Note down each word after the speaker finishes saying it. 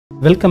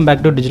Welcome back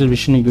to Digital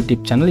Vision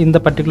YouTube channel. In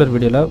this particular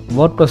video,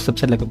 WordPress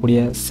website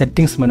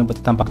settings menu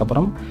பத்தி தான் பார்க்க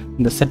போறோம்.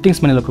 இந்த settings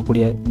menu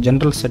இருக்கக்கூடிய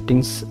general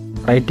settings,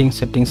 writing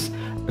settings,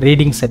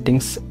 reading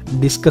settings,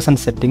 discussion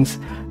settings,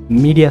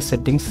 media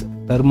settings,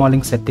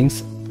 permalink settings,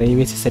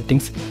 privacy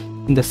settings.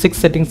 இந்த 6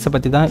 settings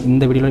பத்தி தான்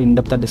இந்த வீடியோல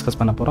in-depth டிஸ்கஸ்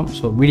பண்ண போறோம்.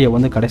 சோ வீடியோ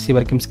வந்து கடைசி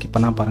வரைக்கும் ஸ்கிப்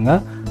பண்ணாம பாருங்க.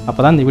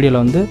 அப்பதான் இந்த வீடியோல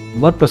வந்து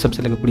WordPress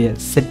website இருக்கக்கூடிய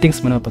settings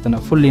menu பத்தின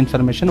full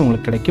information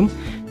உங்களுக்கு கிடைக்கும்.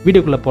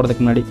 வீடியோக்குள்ள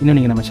போறதுக்கு முன்னாடி இன்னும்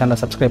நீங்க நம்ம சேனலை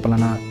சப்ஸ்கிரைப்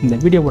பண்ணலனா இந்த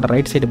வீடியோவோட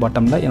ரைட் சைடு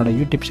பாட்டம்ல என்னோட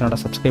YouTube சேனலோட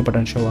சப்ஸ்கிரைப்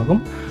பட்டன் ஷோ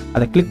ஆகும்.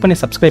 அதை கிளிக் பண்ணி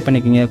சப்ஸ்கிரைப்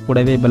பண்ணிக்கங்க.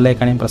 கூடவே பெல்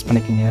ஐகானையும் பிரஸ்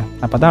பண்ணிக்கங்க.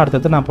 அப்பதான்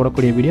அடுத்து நான்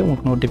போடக்கூடிய வீடியோ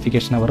உங்களுக்கு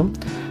நோட்டிஃபிகேஷன் வரும்.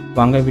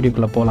 வாங்க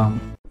வீடியோக்குள்ள போலாம்.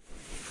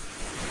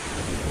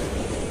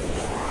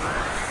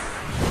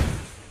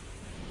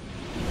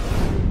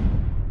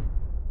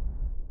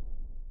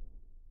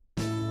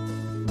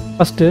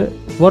 First,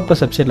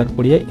 WordPress website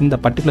இருக்கக்கூடிய இந்த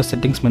particular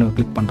settings menu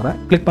கிளிக் பண்றேன்.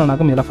 கிளிக்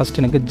பண்ணாலும் இதல first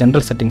எனக்கு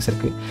general settings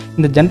இருக்கு.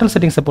 இந்த general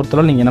settings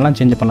பொறுத்தவரை நீங்க என்னலாம்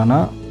சேஞ்ச் பண்ணலாம்னா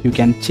you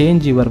can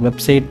change your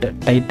website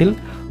title,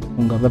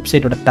 உங்க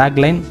வெப்சைட்டோட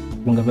tagline,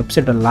 உங்க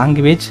வெப்சைட்டோட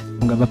language,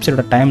 உங்க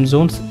வெப்சைட்டோட time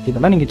zones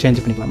இதெல்லாம் நீங்க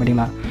சேஞ்ச் பண்ணிக்கலாம்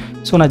அப்படிங்களா?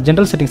 சோ நான்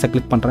general settings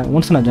கிளிக் பண்றேன்.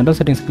 once நான் general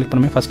settings கிளிக்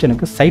பண்ணமே first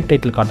எனக்கு site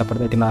title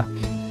காட்டப்படுது அப்படிங்களா?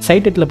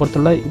 சைட் டைட்டில்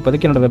பொறுத்தவரை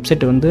இப்போதைக்கு என்னோட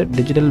வெப்சைட் வந்து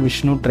டிஜிட்டல்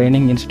விஷ்ணு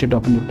ட்ரைனிங் இன்ஸ்டிடியூட்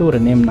அப்படின்னு சொல்லிட்டு ஒரு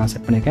நேம் நான்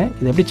செட் பண்ணியிருக்கேன்.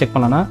 இது எப்படி செக்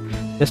பண்ணலாம்னா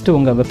ஜஸ்ட்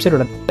உங்கள்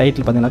வெப்சைட்டோட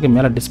டைட்டில் பார்த்தீங்கன்னா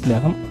மேலே டிஸ்பிளே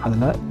ஆகும்.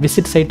 அதில்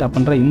விசிட் சைட்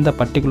அப்படின்ற இந்த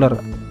பர்டிகுலர்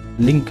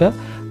லிங்க்கை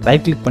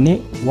ரைட் கிளிக் பண்ணி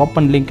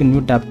ஓப்பன் லிங்க்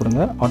நியூ டேப்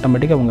கொடுங்க.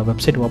 ஆட்டோமேட்டிக்காக உங்கள்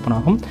வெப்சைட் ஓப்பன்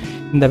ஆகும்.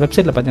 இந்த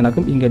வெப்சைட்டில்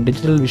பார்த்தீங்கன்னா இங்கே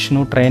டிஜிட்டல்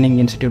விஷ்ணு ட்ரைனிங்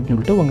இன்ஸ்டிடியூட்னு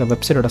சொல்லிட்டு உங்கள்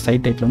வெப்சைட்டோட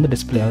சைட் டைட்டில் வந்து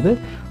டிஸ்பிளே ஆகுது.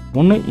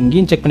 ஒன்று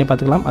இங்கேயும் செக் பண்ணி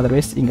பார்த்துக்கலாம்.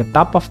 அதர்வைஸ் இங்கே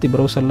டாப் ஆஃப் தி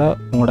ப்ரௌசரில்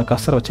உங்களோட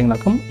கர்சர்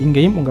வச்சிங்களாக்கும்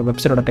இங்கேயும் உங்கள்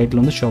வெப்சைட்டோட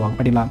டைட்டில் வந்து ஷோ ஆகும்.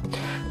 அப்படிங்களா?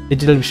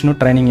 Digital Vishnu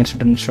training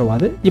institute show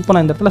ஆகுது. இப்போ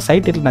நான் இந்த இடத்துல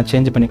சைட் டைட்டில் நான்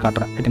சேஞ்ச் பண்ணி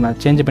காட்டுறேன். நான்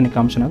சேஞ்ச் பண்ணி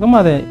காமிச்சினாக்கும்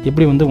அதை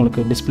எப்படி வந்து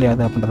உங்களுக்கு டிஸ்பிளே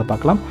ஆகுது அப்படின்றத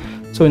பார்க்கலாம்.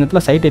 ஸோ இந்த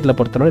இடத்துல சைட் டைட்டில்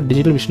பொறுத்தவரை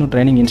டிஜிட்டல் விஷ்ணு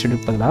ட்ரைனிங்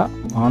இன்ஸ்டிடியூட் பதிலாக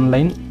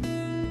online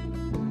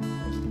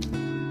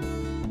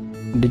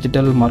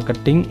digital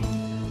marketing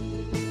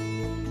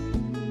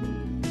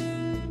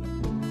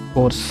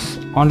course,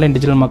 online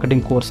digital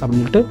marketing course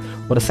அப்படின்னு சொல்லிட்டு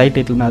ஒரு சைட்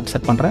டைட்டில் நான்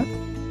செட் பண்ணுறேன்.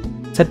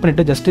 செட்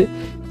பண்ணிவிட்டு ஜஸ்ட்டு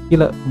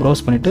கீழே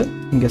ப்ரௌஸ் பண்ணிவிட்டு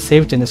இங்கே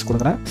சேவ் சேஞ்சஸ்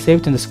கொடுக்குறேன்.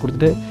 சேவ் சேஞ்சஸ்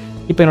கொடுத்துட்டு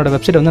இப்போ என்னோட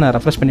வெப்சைட் வந்து நான்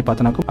ரெஃப்ரெஷ் பண்ணி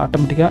பார்த்தேனாக்கும்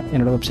ஆட்டோமேட்டிக்காக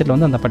என்னோட வெப்சைட்டில்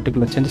வந்து அந்த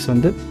பர்டிகுலர் சேஞ்சஸ்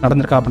வந்து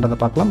நடந்திருக்கா அப்படின்றத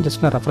பார்க்கலாம்.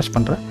 ஜஸ்ட் நான் ரெஃப்ரெஷ்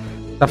பண்ணுறேன்.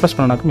 ரெஃப்ரெஷ்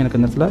பண்ணனாக்கும் எனக்கு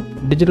இந்த இடத்துல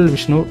டிஜிட்டல்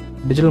விஷ்ணு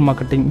டிஜிட்டல்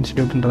மார்க்கெட்டிங்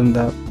இன்ஸ்டிடியூட்ன்ற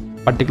இந்த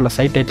பர்டிகுலர்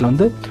சைட் டைட்டில்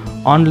வந்து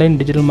ஆன்லைன்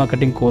டிஜிட்டல்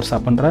மார்க்கெட்டிங் கோர்ஸ்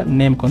அப்படின்ற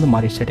நேமுக்கு வந்து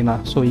மாறிடுச்சு. சரிங்களா?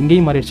 ஸோ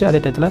இங்கேயும் மாறிடுச்சு.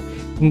 அதே டைத்தில்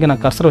இங்கே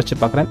நான் கர்சர் வச்சு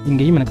பார்க்குறேன்.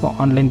 இங்கேயும் எனக்கு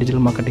ஆன்லைன்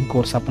டிஜிட்டல் மார்க்கெட்டிங்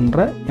கோர்ஸ் அப்படின்ற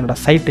என்னோட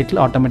சைட்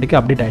டைட்டில் ஆட்டோமேட்டிக்காக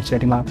அப்டேட் ஆகிடுச்சு.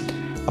 சரிங்களா?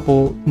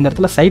 அப்போது இந்த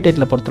இடத்துல சைட்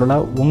டைட்டில் பொறுத்தவரை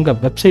உங்கள்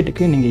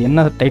வெப்சைட்டுக்கு நீங்கள்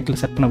என்ன டைட்டில்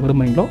செட் பண்ண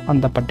விரும்புகிறீங்களோ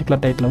அந்த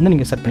பர்டிகுலர் டைட்டில் வந்து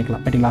நீங்கள் செட்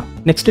பண்ணிக்கலாம். சரிங்களா?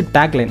 Next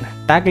tagline.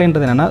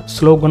 டேக்லைன்றது என்னென்னா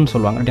ஸ்லோகன்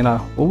சொல்லுவாங்க. சரிங்களா?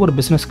 ஒவ்வொரு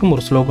பிஸ்னஸ்க்கும்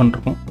ஒரு ஸ்லோகன்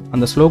இருக்கும்.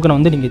 அந்த ஸ்லோகனை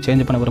வந்து நீங்கள்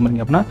சேஞ்ச் பண்ண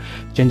விரும்புறீங்க அப்படின்னா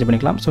சேஞ்ச்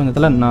பண்ணிக்கலாம். ஸோ இந்த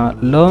இடத்துல நான்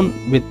learn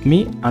with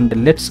me and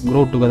let's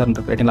grow டுகெதர்னு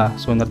இருக்கு. சரிங்களா?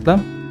 ஸோ இந்த இடத்துல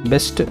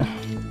பெஸ்ட்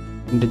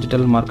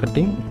டிஜிட்டல்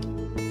மார்க்கெட்டிங்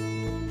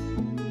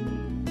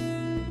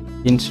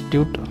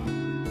இன்ஸ்டிடியூட்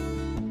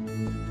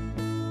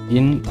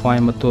இன்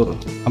கோயம்புத்தூர்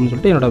அப்படின்னு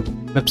சொல்லிட்டு என்னோட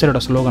வெப்சைட்டோட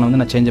ஸ்லோகனை வந்து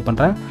நான் சேஞ்ச்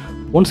பண்ணுறேன்.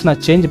 ஒன்ஸ்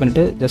நான் சேஞ்ச்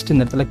பண்ணிவிட்டு ஜஸ்ட்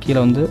இந்த இடத்துல கீழே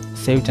வந்து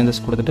சேவ்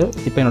சேஞ்சஸ் கொடுத்துட்டு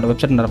இப்போ என்னோட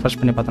வெப்சைட் நான் ரெஃப்ரெஷ்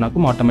பண்ணி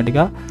பார்த்தனாக்கும்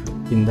ஆட்டோமேட்டிக்காக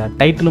இந்த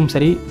டைட்டிலும்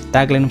சரி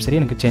டேக்லைனும் சரி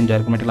எனக்கு சேஞ்ச்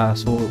ஆகிருக்கும். சரிங்களா?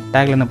 ஸோ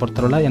டேக்லைனை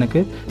பொறுத்தவரை எனக்கு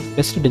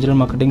best digital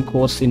marketing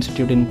course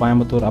institute இன்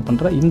கோயம்புத்தூர்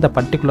அப்படின்ற இந்த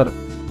பர்டிகுலர்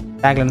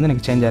டேக்லைன் வந்து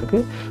எனக்கு சேஞ்ச் ஆயிருக்கு.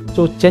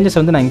 ஸோ சேஞ்சஸ்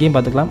வந்து நான் இங்கேயும்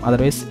பார்த்துக்கலாம்.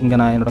 அதர்வைஸ் இங்கே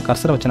நான் என்னோட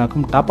கர்சரை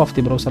வச்சனாக்கும் டாப் ஆஃப்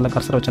தி ப்ரௌசரில்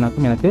கர்சர்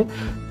வச்சனாக்கும் எனக்கு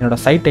என்னோட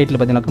side title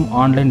பார்த்தீங்கன்னாக்கும்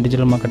online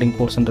digital marketing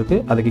course இருக்குது.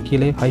 அதுக்கு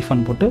கீழே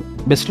ஹைஃபன் போட்டு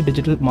பெஸ்ட்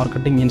டிஜிட்டல்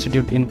மார்க்கெட்டிங்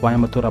இன்ஸ்டிடியூட் இன்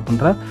கோயம்புத்தூர்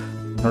அப்படின்ற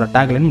என்னோட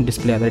டேக்லைன்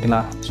டிஸ்பிளே ஆகுது.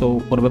 சரிங்களா? ஸோ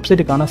ஒரு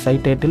வெப்சைட்டுக்கான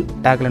சைட் டைட்டில்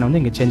டேக்லைன் வந்து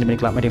இங்கே சேஞ்ச்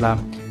பண்ணிக்கலாம். சரிங்களா?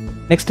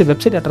 நெக்ஸ்ட்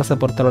வெப்சைட் அட்ரஸை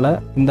பொறுத்தவரை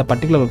இந்த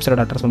பர்டிகுலர்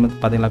வெப்சைட் அட்ரஸ் வந்து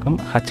பார்த்தீங்கன்னாக்கும்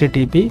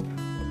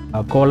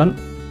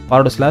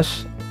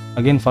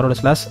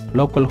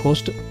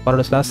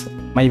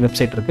http://localhost/my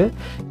வெப்சைட் இருக்குது.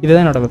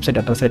 இதுதான் என்னோட வெப்சைட்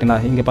அட்ரஸ். சரிங்களா?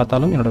 இங்கே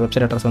பார்த்தாலும் என்னோட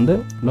வெப்சைட் அட்ரஸ் வந்து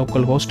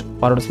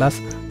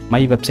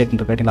localhost/my வெப்சைட்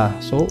இருக்குது. சரிங்களா?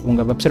 ஸோ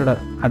உங்கள் வெப்சைட்டோட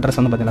அட்ரஸ்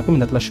வந்து பார்த்தீங்கன்னா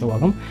இந்த இடத்துல ஷோ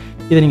ஆகும்.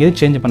 இதை நீங்கள்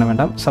எதுவும் சேஞ்ச் பண்ண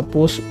வேண்டாம்.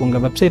 சப்போஸ்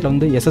உங்கள் வெப்சைட்டில்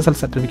வந்து SSL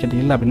சர்டிஃபிகேட்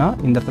இல்லை அப்படின்னா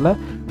இந்த இடத்துல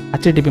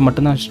HTTP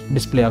மட்டும்தான்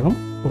டிஸ்பிளே ஆகும்.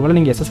 ஒருவேளை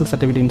நீங்கள் SSL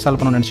சர்டிஃபிகேட் இன்ஸ்டால்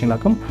பண்ணணும்னு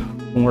நினச்சிங்களாக்கும்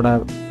உங்களோட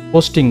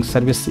ஹோஸ்டிங்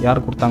சர்வீஸ் யார்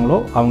கொடுத்தாங்களோ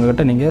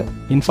அவங்ககிட்ட நீங்கள்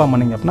இன்ஃபார்ம்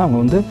பண்ணிங்க அப்படின்னா அவங்க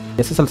வந்து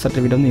SSL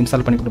சர்டிஃபிகேட் வந்து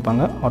இன்ஸ்டால் பண்ணி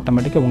கொடுப்பாங்க.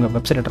 ஆட்டோமேட்டிக்காக உங்கள்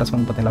வெப்சைட் அட்ரஸ்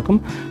வந்து பார்த்தீங்கன்னாக்கும்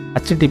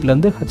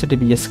HTTPலேருந்து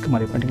HTTPSக்கு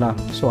மாறி. சரிங்களா?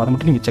 ஸோ அதை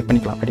மட்டும் நீங்கள் செக்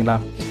பண்ணிக்கலாம். சரிங்களா?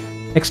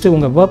 நெக்ஸ்ட்டு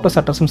உங்கள் WordPress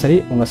அட்ரஸும் சரி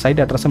உங்கள்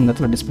சைட் அட்ரஸும் இந்த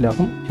இடத்துல டிஸ்பிளே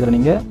ஆகும். இதில்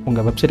நீங்கள்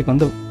உங்கள் வெப்சைட்டுக்கு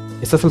வந்து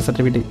SSL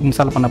சர்டிஃபிகேட்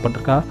இன்ஸ்டால்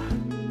பண்ணப்பட்டிருக்கா,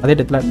 அதே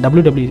இடத்துல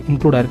www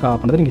இன்க்ளூட் ஆயிருக்கா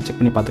அப்படின்றத நீங்கள் செக்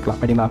பண்ணி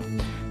பார்த்துக்கலாம். சரிங்களா?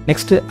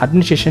 Next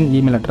administration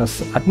email address.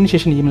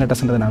 Administration email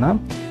அட்ரஸ்ன்றது என்னன்னா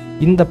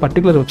இந்த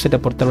பர்டிகுலர் வெப்சைட்டை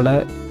பொறுத்தவரை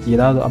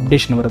ஏதாவது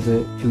அப்டேஷன் வருது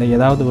இல்லை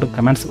ஏதாவது ஒரு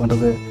கமெண்ட்ஸ்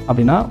வருது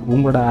அப்படின்னா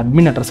உங்களோட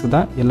அட்மின் அட்ரஸ்க்கு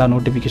தான் எல்லா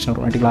நோட்டிஃபிகேஷன்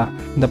வரும். சரிங்களா?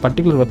 இந்த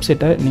பர்டிகுலர்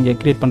வெப்சைட்டை நீங்கள்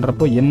கிரியேட்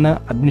பண்ணுறப்போ என்ன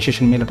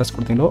அட்மினிஸ்ட்ரேஷன் மெயில் அட்ரஸ்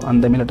கொடுத்தீங்களோ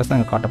அந்த மெயில் அட்ரஸ் தான்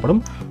அங்கே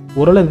காட்டப்படும்.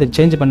 ஒருவேளை இதை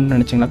சேஞ்ச் பண்ணணும்னு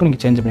நினச்சிங்களாக்கும்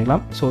நீங்கள் சேஞ்ச்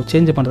பண்ணிக்கலாம். ஸோ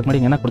சேஞ்ச் பண்ணுறதுக்கு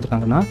முன்னாடி என்ன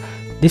கொடுத்துருக்காங்கன்னா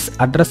this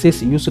address is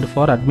used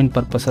for admin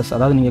purposes.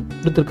 அதாவது நீங்கள்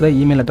கொடுத்துருக்கிற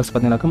இமெயில் அட்ரஸ்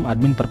பார்த்தீங்கன்னாக்கும்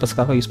அட்மின்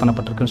பர்பஸ்க்காக யூஸ்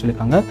பண்ணப்பட்டிருக்குன்னு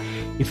சொல்லியிருக்காங்க.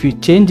 If you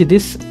change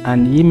this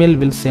and email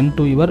will sent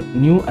to your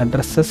new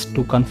addresses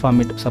to confirm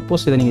it.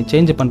 Suppose இதை நீங்கள்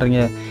சேஞ்ச் பண்ணுறீங்க,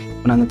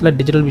 இப்போ நான் இடத்துல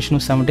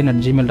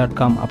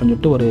digitalvishnu17@gmail.com அப்படின்னு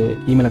சொல்லிட்டு ஒரு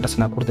இமெயில் அட்ரஸ்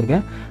நான்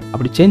கொடுத்துருக்கேன்.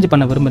 அப்படி சேஞ்ச்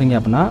பண்ண விரும்புகிறீங்க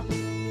அப்படின்னா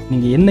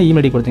நீங்கள் என்ன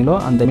இமெயில் ஐடி கொடுத்தீங்களோ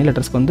அந்த மெயில்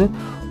அட்ரஸ்க்கு வந்து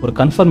ஒரு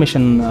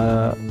கன்ஃபர்மேஷன்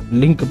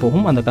லிங்க்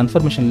போகும். அந்த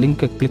கன்ஃபர்மேஷன்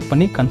லிங்க்கை கிளிக்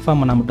பண்ணி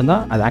கன்ஃபார்ம் பண்ணால்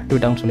மட்டும்தான் அது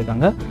ஆக்டிவேட் ஆகும்னு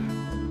சொல்லியிருக்காங்க.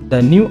 The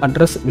new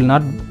address will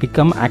not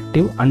become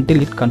active until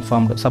it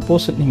confirmed.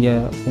 Suppose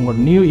நீங்கள் உங்களோட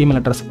நியூ இமெயில்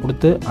அட்ரஸ்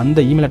கொடுத்து அந்த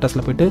இமெயில்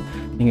அட்ரஸில் போய்ட்டு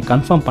நீங்கள்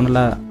கன்ஃபார்ம்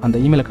பண்ணலை, அந்த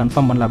இமெயிலை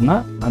கன்ஃபார்ம் பண்ணல அப்படின்னா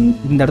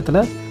இந்த இடத்துல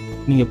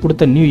நீங்கள்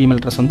கொடுத்த நியூ இமெயில்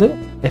அட்ரஸ் வந்து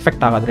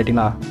எஃபெக்ட் ஆகாது,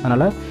 ரைட்டிங்களா?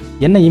 அதனால்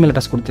என்ன இமெயில்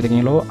அட்ரஸ்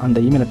கொடுத்துருக்கீங்களோ அந்த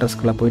இமெயில்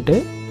அட்ரஸ்க்குள்ளே போய்ட்டு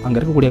அங்கே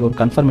இருக்கக்கூடிய ஒரு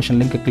கன்ஃபர்மேஷன்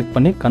லிங்க்கை கிளிக்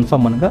பண்ணி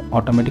கன்ஃபார்ம் பண்ணுங்கள்.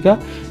 ஆட்டோமேட்டிக்காக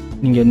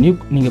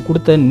நீங்கள்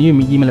கொடுத்த நியூ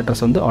இமெயில்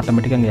அட்ரஸ் வந்து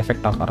ஆட்டோமேட்டிக்காக அங்கே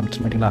எஃபெக்ட் ஆக ஆரம்பிச்சு,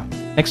 ரைட்டிங்களா?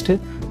 நெக்ஸ்ட்டு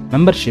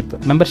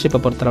மெம்பர்ஷிப்பை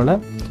பொறுத்தளவில்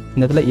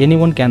இந்த இடத்துல எனி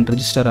ஒன் கேன்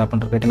ரிஜிஸ்டர்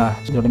அப்படின்றது, ரைட்டிங்களா?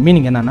 இதோட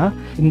மீனிங் என்னன்னா,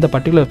 இந்த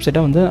பர்டிகுலர்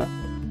வெப்சைட்டை வந்து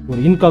ஒரு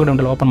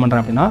இன்காக்னிட்டோவில் ஓப்பன்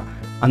பண்ணுறேன் அப்படின்னா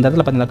அந்த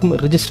இடத்துல பார்த்தீங்கன்னா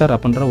ரிஜிஸ்டர்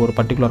அப்படின்ற ஒரு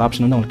பர்டிகுலர்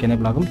ஆப்ஷன் வந்து உங்களுக்கு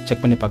எனேபிள் ஆகும்.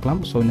 செக் பண்ணி பார்க்கலாம்.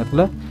 ஸோ இந்த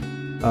இடத்துல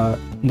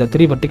இந்த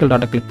 3 வெர்டிக்கல்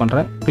டாட்டை கிளிக்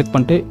பண்ணுறேன். கிளிக்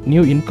பண்ணிட்டு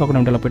நியூ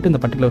இன்காக்னிட்டோவில் போய்ட்டு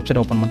இந்த பர்டிகுலர்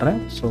வெப்சைட் ஓப்பன் பண்ணுறேன்.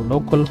 So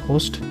local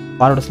host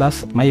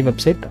 /my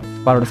website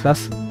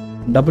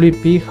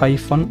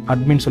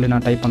 /wp-admin சொல்லி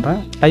நான் டைப் பண்ணுறேன்.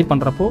 டைப்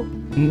பண்ணுறப்போ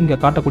இங்கே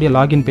காட்டக்கூடிய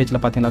லாகின் பேஜில்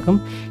பார்த்தீங்கன்னாக்கும்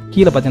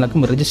கீழே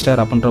பார்த்தீங்கன்னாக்கும் ரெஜிஸ்டர்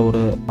அப்படின்ற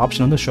ஒரு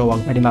ஆப்ஷன் வந்து ஷோ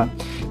ஆகும், அப்படின்னா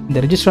இந்த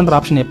ரெஜிஸ்டர்ன்ற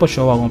ஆப்ஷன் எப்போ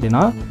ஷோ ஆகும்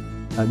அப்படின்னா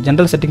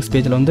ஜென்ரல் செட்டிங்ஸ்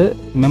பேஜில் வந்து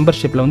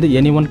மெம்பர்ஷிப்பில் வந்து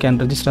எனி ஒன் கேன்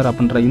ரெஜிஸ்டர்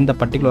அப்படின்ற இந்த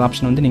பர்டிகுலர்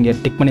ஆப்ஷன் வந்து நீங்கள்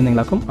டிக்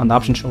பண்ணியிருந்தீங்களாக்கும் அந்த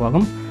ஆப்ஷன் ஷோ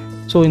ஆகும்.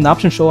 ஸோ இந்த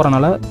ஆப்ஷன் ஷோ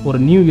வரனால ஒரு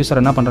நியூ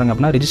யூசர் என்ன பண்ணுறாங்க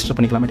அப்படின்னா ரெஜிஸ்டர்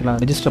பண்ணிக்கலாம், ரைட்டிங்களா?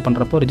 ரெஜிஸ்டர்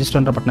பண்ணுறப்போ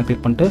ரெஜிஸ்டர்ன்ற பட்டனை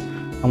கிளிக் பண்ணிட்டு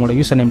அவங்களோட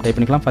யூசர் நேம் டைப்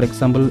பண்ணிக்கலாம். ஃபார்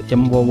எக்ஸாம்பிள்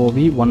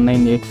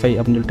MOOV1985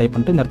 அப்படின்னு சொல்லி டைப்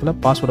பண்ணிட்டு இந்த இடத்துல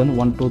பாஸ்வேர்டு வந்து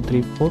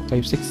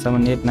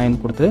 12345678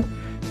 கொடுத்து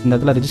இந்த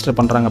இடத்துல ரெஜிஸ்டர்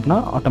பண்ணுறாங்க அப்படின்னா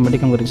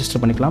ஆட்டோமேட்டிக்காக அவங்க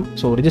ரெஜிஸ்டர் பண்ணிக்கலாம்.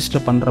 ஸோ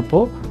ரெஜிஸ்டர் பண்ணுறப்போ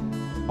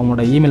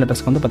அவங்களோட இமெயில்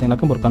அட்ரஸ்க்கு வந்து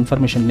பார்த்தீங்கன்னாக்கா ஒரு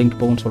கன்ஃபர்மேஷன் லிங்க்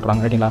போகும்னு சொல்கிறாங்க,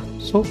 ரைட்டிங்களா?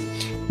 ஸோ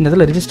இந்த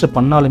இடத்துல ரெஜிஸ்டர்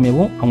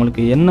பண்ணாலுமேவும்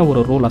அவங்களுக்கு என்ன ஒரு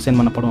ரோல் அசைன்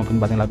பண்ணப்படும்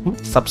அப்படின்னு பார்த்தீங்கன்னாக்கும்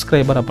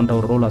சப்ஸ்கிரைபர் அப்படின்ற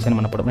ஒரு ரோல் அசைன்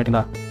பண்ணப்படும்,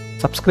 ரைட்டிங்களா?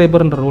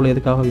 சப்ஸ்கிரைபர்ன்ற ரோல்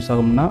எதுக்காக யூஸ்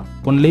ஆகும்னா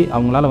ஒன்லி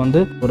அவங்களால வந்து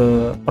ஒரு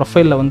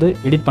ப்ரொஃபைலில் வந்து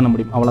எடிட் பண்ண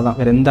முடியும், அவ்வளோதான்.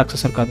 வேறு எந்த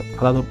அக்சஸ் இருக்காது.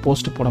 அதாவது ஒரு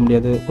போஸ்ட் போட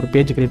முடியாது, ஒரு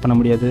பேஜ் கிரியேட் பண்ண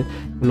முடியாது,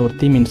 இல்லை ஒரு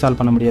தீம் இன்ஸ்டால்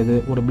பண்ண முடியாது,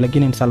 ஒரு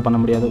பிளக்கின் இன்ஸ்டால் பண்ண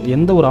முடியாது,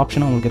 எந்த ஒரு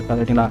ஆப்ஷனும் உங்களுக்கு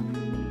இருக்காது, ரைட்டிங்களா?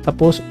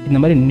 சப்போஸ் இந்த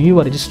மாதிரி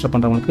நியூவாக ரெஜிஸ்டர்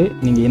பண்ணுறவங்களுக்கு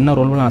நீங்கள் என்ன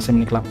ரோலும் அசைன்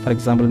பண்ணிக்கலாம். ஃபார்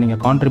எக்ஸாம்பிள்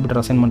நீங்கள்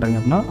கான்ட்ரிபியூட்டர் அசைன் பண்ணுறீங்க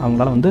அப்படின்னா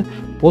அவங்களால வந்து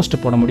போஸ்ட்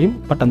போட முடியும்.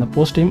 பட் அந்த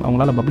போஸ்ட்டையும்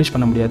அவங்களால பப்ளிஷ்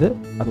பண்ண முடியாது.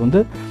 அது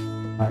வந்து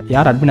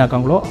யார் அட்மின்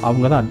ஆக்காங்களோ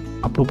அவங்க தான்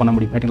அப்ரூவ் பண்ண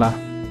முடியும், ரைட்டிங்களா?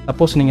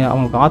 சப்போஸ் நீங்கள்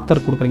அவங்களுக்கு ஆத்தர்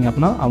கொடுக்குறீங்க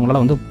அப்படின்னா அவங்களால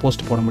வந்து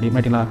போஸ்ட் போட முடியும்,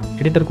 ரைட்டிங்களா?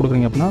 எடிட்டர்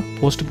கொடுக்குறீங்க அப்படின்னா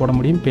போஸ்ட் போட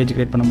முடியும், பேஜ்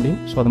கிரியேட் பண்ண முடியும்.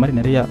 ஸோ அது மாதிரி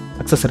நிறைய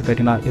அக்சஸ் இருக்குது,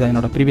 ரைட்டிங்களா? இதை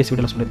என்னோட ப்ரீவியஸ்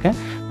வீடியோவில் சொல்லியிருக்கேன்.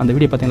 அந்த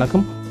வீடியோ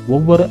பார்த்தீங்கன்னாக்கும்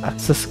ஒவ்வொரு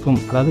அக்சஸ்க்கும்,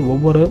 அதாவது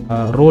ஒவ்வொரு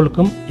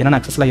ரோலுக்கும் என்னென்ன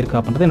அக்சஸ்லாம் இருக்குது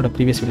அப்படின்றத என்னோட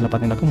ப்ரீவியஸ் வீடியோவில்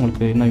பார்த்தீங்கன்னாக்கும்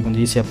உங்களுக்கு இன்னும்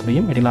கொஞ்சம் ஈஸியாக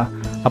புரியும், ரைட்டிங்களா?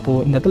 அப்போது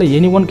இந்த இடத்துல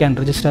எனி ஒன் கேன்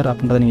ரெஜிஸ்டர்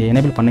அப்படின்றத நீங்கள்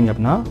எனேபிள் பண்ணிங்க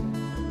அப்படின்னா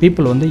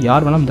பீப்புள் வந்து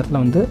யார் வேணாலும் இந்த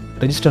இடத்துல வந்து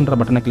ரெஜிஸ்டர்ன்ற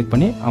பட்டனை கிளிக்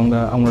பண்ணி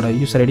அவங்களோட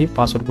யூசர் ஐடி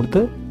பாஸ்வேர்டு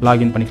கொடுத்து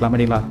லாகின் பண்ணிக்கலாம்,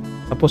 ரைட்டிங்களா?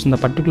 சப்போஸ் இந்த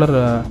பர்டிகுலர்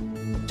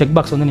செக்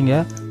பாக்ஸ் வந்து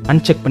நீங்கள்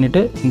அன்செக்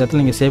பண்ணிவிட்டு இந்த இடத்துல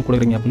நீங்கள் சேவ்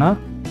கொடுக்குறீங்க அப்படின்னா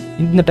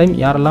இந்த டைம்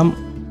யாரெல்லாம்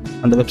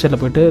அந்த வெப்சைட்டில்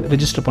போய்ட்டு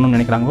ரெஜிஸ்டர் பண்ணணும்னு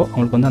நினைக்கிறாங்களோ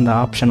அவங்களுக்கு வந்து அந்த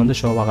ஆப்ஷன் வந்து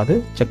ஷோ ஆகாது.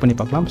 செக் பண்ணி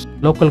பார்க்கலாம்.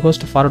 Local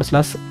host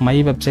 /my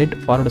website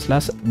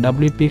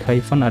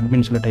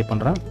 /wp-admin சொல்லி டைப்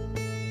பண்ணுறேன்.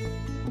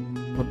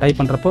 டைப்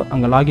பண்ணுறப்போ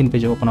அங்கே லாகின்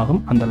பேஜ் ஓப்பன்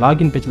ஆகும். அந்த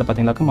லாகின் பேஜில்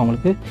பார்த்தீங்கன்னாக்கும்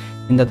அவங்களுக்கு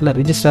இந்த இடத்துல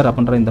ரெஜிஸ்டர்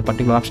அப்படின்ற இந்த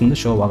பர்டிகுலர் ஆப்ஷன்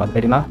வந்து ஷோ ஆகாது,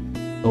 ரைட்டிங்களா?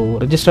 ஸோ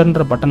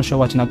ரெஜிஸ்டர்ன்ற பட்டன் ஷோ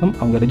ஆச்சுனாக்கும்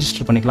அவங்க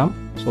ரெஜிஸ்டர் பண்ணிக்கலாம்.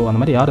 ஸோ அந்த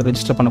மாதிரி யாரும்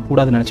ரெஜிஸ்டர்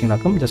பண்ணக்கூடாதுன்னு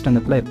நினச்சிங்கனாக்கும் ஜஸ்ட் அந்த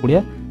இடத்துல இருக்கக்கூடிய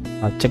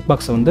செக்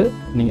பாக்ஸை வந்து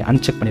நீங்கள்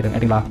அன்செக் பண்ணிடுங்க,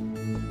 ரைட்டிங்களா?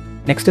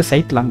 நெக்ஸ்ட்டு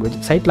சைட்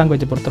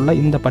லாங்குவேஜை பொறுத்தவரை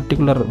இந்த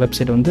பர்டிகுலர்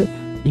வெப்சைட் வந்து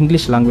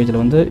இங்கிலீஷ் லாங்குவேஜில்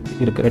வந்து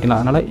இருக்குது, ரைட்டிங்களா?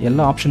 அதனால்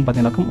எல்லா ஆப்ஷன்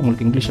பார்த்தீங்கன்னாக்கும்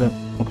உங்களுக்கு இங்கிலீஷில்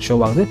உங்களுக்கு ஷோ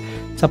ஆகுது.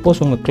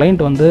 சப்போஸ் உங்கள்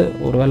கிளைண்ட் வந்து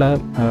ஒரு வேளை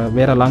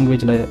வேறு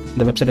லாங்குவேஜில்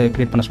இந்த வெப்சைட்டை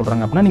க்ரியேட் பண்ண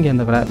சொல்கிறாங்க அப்படின்னா நீங்கள்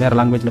இந்த வேறு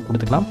லாங்குவேஜில்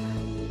கொடுத்துக்கலாம்.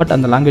 பட்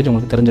அந்த லாங்குவேஜ்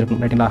உங்களுக்கு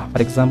தெரிஞ்சிருக்கும், ரைட்டிங்களா?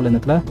 ஃபார் எக்ஸாம்பிள் இந்த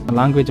இடத்துல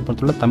லாங்குவேஜை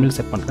பொறுத்தவரை தமிழ்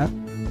செட் பண்ணுறேன்.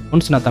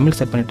 ஒன்ஸ் நான் தமிழ்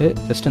செட் பண்ணிவிட்டு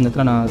ஜஸ்ட் இந்த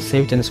இடத்துல நான்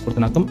சேவ் சேஞ்சஸ்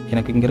கொடுத்தனாக்கும்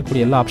எனக்கு இங்கே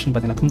இருக்கக்கூடிய எல்லா ஆப்ஷன்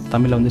பார்த்தீங்கன்னாக்கும்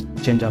தமிழில் வந்து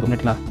சேஞ்ச் ஆகும்,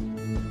 ரைட்டிங்களா?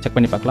 செக்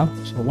பண்ணி பார்க்கலாம்.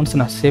 ஸோ ஒன்ஸ்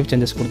நான் சேவ்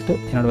சேஞ்சஸ் கொடுத்து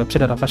என்னோடய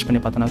வெப்சைட்டை ரெஃப்ரெஷ் பண்ணி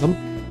பார்த்தனாக்கும்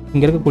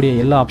இங்கே இருக்கக்கூடிய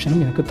எல்லா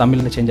ஆப்ஷனும் எனக்கு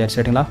தமிழில் சேஞ்ச் ஆயிடுச்சு,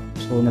 ரைட்டிங்களா?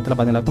 ஸோ இந்த இடத்துல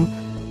பார்த்தீங்கன்னாக்கும்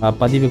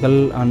பதிவுகள்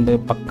அண்டு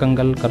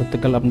பக்கங்கள்,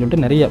 கருத்துக்கள் அப்படின்னு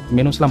சொல்லிட்டு நிறைய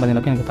மெனுஸ்லாம்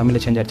பார்த்தீங்கன்னாக்கும் எனக்கு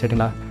தமிழில் சேஞ்ச் ஆயிடுச்சு,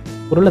 ரைட்டிங்களா?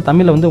 ஒருவேளை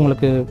தமிழில் வந்து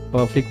உங்களுக்கு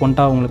இப்போ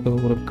ஃப்ரீக்வெண்ட்டாக உங்களுக்கு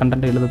ஒரு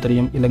கண்டென்ட் எழுத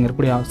தெரியும், இல்லை இங்கே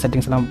இருக்கக்கூடிய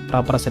செட்டிங்ஸ்லாம்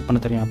ப்ராப்பராக செட்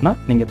பண்ண தெரியும் அப்படின்னா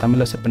நீங்கள்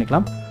தமிழில் செட்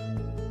பண்ணிக்கலாம்.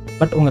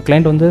 பட் உங்கள்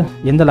கிளைண்ட் வந்து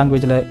எந்த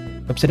லாங்குவேஜில்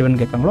வெப்சைட்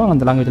வேணும்னு கேட்குறாங்களோ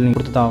அந்த லாங்குவேஜில் நீங்கள்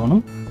கொடுத்து தான்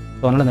ஆகணும்.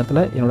 ஸோ அதனால் இந்த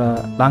இடத்துல என்னோட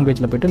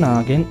லாங்குவேஜில் போய்ட்டு நான்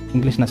அகைன்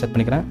இங்கிலீஷ் நான் செட்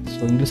பண்ணிக்கிறேன். ஸோ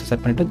இங்கிலீஷை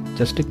செட் பண்ணிவிட்டு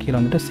ஜஸ்ட்டு கீழே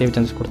வந்துட்டு சேவ்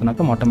சேஞ்சஸ்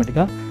கொடுத்தனாக்கா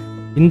ஆட்டோமேட்டிக்காக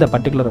இந்த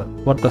பர்டிகுலர்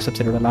WordPress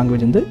வெப்சைட்டோட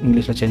லாங்குவேஜ் வந்து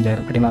இங்கிலீஷில் சேஞ்ச்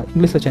ஆகிடும், ரைட்டிங்களா?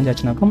 இங்கிலீஷில் சேஞ்ச்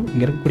ஆச்சுனாக்கும்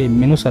இங்கே இருக்கக்கூடிய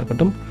மெனுஸாக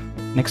இருக்கட்டும்,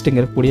 நெக்ஸ்ட்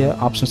இங்கே இருக்கக்கூடிய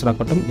ஆப்ஷன்ஸாக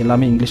இருக்கட்டும்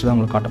எல்லாமே இங்கிலீஷில் தான்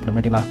உங்களுக்கு காட்டப்படும்,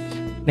 ரைட்டிங்களா?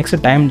 நெக்ஸ்ட்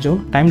டைம்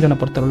ஜோனை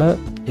பொறுத்தவரை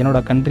என்னோட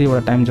கண்ட்ரியோட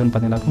டைம் ஜோன்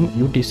பார்த்தீங்கன்னாக்கும்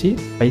UTC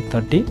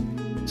 5:30.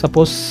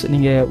 சப்போஸ்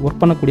நீங்கள் ஒர்க்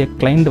பண்ணக்கூடிய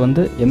கிளைண்ட்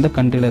வந்து எந்த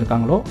கண்ட்ரியில்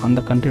இருக்காங்களோ அந்த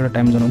கண்ட்ரியோட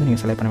டைம் ஜோன் வந்து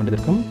நீங்கள் செலக்ட் பண்ண வேண்டியது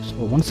இருக்கும். ஸோ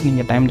ஒன்ஸ்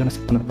நீங்கள் டைம் ஜோனை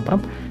செட்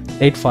பண்ணதுக்கப்புறம்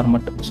டேட்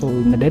ஃபார்மட். ஸோ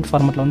இந்த டேட்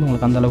ஃபார்மட்டில் வந்து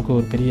உங்களுக்கு அந்தளவுக்கு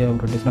ஒரு பெரிய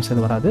ஒரு டிஃப்ரென்ஸ்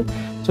எது வராது.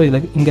 ஸோ இதில்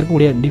இங்கே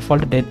இருக்கக்கூடிய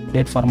டிஃபால்ட்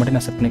டேட் ஃபார்மட்டை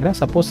நான் செட் பண்ணிக்கிறேன்.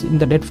 சப்போஸ்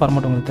இந்த டேட்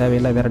ஃபார்மட் உங்களுக்கு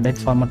தேவையில்லை, வேறு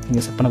டேட் ஃபார்மட்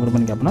நீங்கள் செட் பண்ண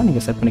விரும்புனீங்க அப்படின்னா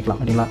நீங்கள் செட்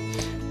பண்ணிக்கலாம் அப்படிங்களா.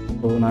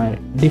 ஸோ நான்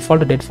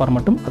டிஃபால்ட் டேட்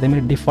ஃபார்மட்டும்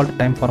அதேமாதிரி டிஃபால்ட்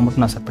டைம்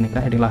ஃபார்மட்டும் நான் செட்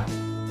பண்ணிக்கிறேன் அப்படிங்களா.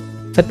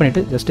 செட்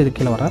பண்ணிவிட்டு ஜஸ்ட் இது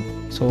கீழே வரேன்.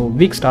 ஸோ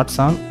வீக் ஸ்டார்ட்ஸ்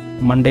ஆன்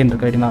மண்டேன்னு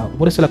இருக்குது அப்படின்னா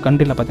ஒரு சில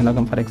கண்ட்ரியில்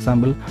பார்த்தீங்கன்னாக்கும் for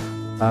example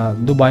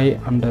Dubai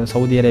and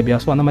Saudi Arabia,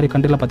 so அந்த மாதிரி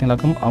கண்ட்ரியில்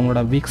பார்த்தீங்கன்னாக்கும்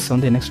அவங்களோட வீக்ஸ்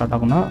வந்து என்ன ஸ்டார்ட்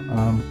ஆகும்னா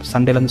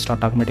சண்டேலேருந்து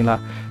ஸ்டார்ட் ஆகும் அப்படிங்களா.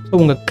 ஸோ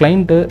உங்கள்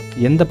கிளைண்ட்டு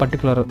எந்த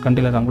பர்டிகுலர்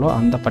கண்ட்ரியில் இருக்காங்களோ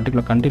அந்த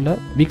பர்டிகுலர் கண்ட்ரியில்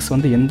வீக்ஸ்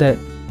வந்து எந்த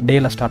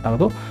டேயில் ஸ்டார்ட்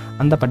ஆகுதோ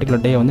அந்த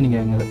பர்டிகுலர் டே வந்து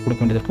நீங்கள் இங்கே கொடுக்க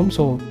வேண்டியது இருக்கும்.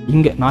 ஸோ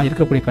இங்கே நான்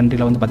இருக்கக்கூடிய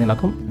கண்ட்ரியில் வந்து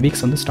பார்த்தீங்கன்னாக்கும்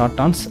வீக்ஸ் வந்து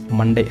ஸ்டார்ட் ஆன்ஸ்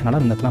மண்டே,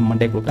 அதனால் இந்த இடத்துல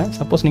மண்டே கொடுக்குறேன்.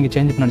 சப்போஸ் நீங்கள்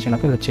சேஞ்ச் பண்ண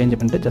நினச்சிங்கனாக்கும் இதை சேஞ்ச்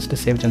பண்ணிட்டு ஜஸ்ட்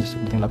சேவ் சேஞ்சஸ்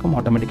கொடுத்தீங்கன்னாக்கும்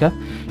ஆட்டோமேட்டிக்காக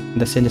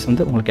இந்த சேஞ்சஸ்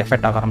வந்து உங்களுக்கு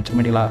எஃபெக்ட் ஆக ஆரம்பிச்சு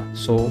அப்படிங்களா.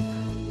 ஸோ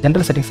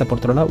ஜென்ரல் செட்டிங்ஸை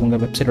பொறுத்தவரை உங்கள்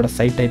வெப்சைட்டோட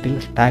சைட் டைட்டில்,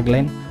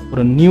 டேக்லைன்,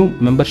 ஒரு நியூ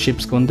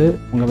மெம்பர்ஷிப்ஸ்க்கு வந்து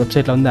உங்கள்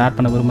வெப்சைட்டில் வந்து ஆட்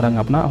பண்ண விரும்புகிறாங்க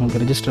அப்படின்னா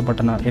அவங்களுக்கு ரெஜிஸ்டர்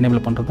பட்டனை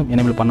எனேபிள் பண்ணுறதும்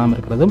எனேபிள் பண்ணாமல்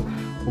இருக்கிறதும்,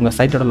 உங்கள்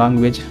சைட்டோட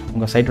லாங்குவேஜ்,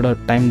 உங்கள் சைட்டோட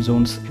டைம்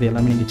ஜோன்ஸ், இது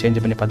எல்லாமே நீங்கள்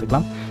சேஞ்ச் பண்ணி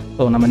பார்த்துக்கலாம்.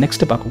 ஸோ நம்ம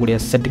நெக்ஸ்ட் பார்க்கக்கூடிய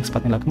செட்டிங்ஸ்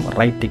பார்த்தீங்கன்னாக்கும்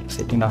ரைட்டிங்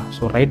செட்டிங்களா.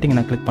 ஸோ ரைட்டிங்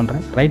நான் கிளிக்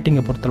பண்ணுறேன்.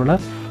 ரைட்டிங்கை பொறுத்தவரை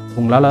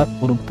உங்களால்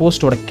ஒரு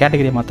போஸ்ட்டோட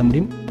கேட்டகரியை மாற்ற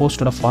முடியும்,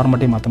 போஸ்ட்டோட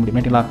ஃபார்மட்டையும் மாற்ற முடியும்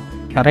அப்படிங்களா.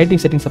 ரைட்டிங்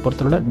செட்டிங்ஸை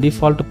பொறுத்தவரை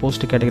டிஃபால்ட்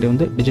போஸ்ட் கேட்டகரி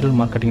வந்து டிஜிட்டல்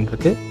மார்க்கெட்டிங்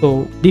இருக்குது. ஸோ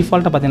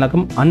டிஃபால்ட்டாக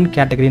பார்த்தீங்கன்னாக்கும்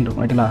அன்கேட்டகரின்னு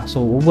இருக்கும் ரைட்டுங்களா. ஸோ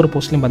ஒவ்வொரு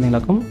போஸ்ட்லையும்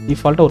பார்த்தீங்கன்னாக்கும்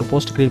டிஃபால்ட்டாக ஒரு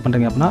போஸ்ட் கிரியேட்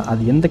பண்ணுறீங்க அப்படின்னா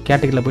அது எந்த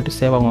கேட்டகரியில் போய்ட்டு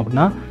சேவ் ஆகும்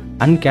அப்படின்னா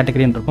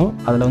அன்கேட்டகரின்னு இருக்கும்.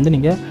 அதில் வந்து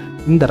நீங்கள்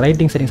இந்த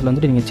ரைட்டிங் செட்டிங்ஸில்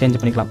வந்துட்டு நீங்கள் சேஞ்ச்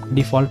பண்ணிக்கலாம்.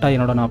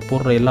 டிஃபால்ட்டாக நான்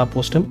போடுற எல்லா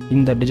போஸ்ட்டும்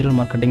இந்த டிஜிட்டல்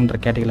மார்க்கெட்டிங்கிற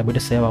கேட்டகரியில்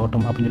போய்ட்டு சேவ்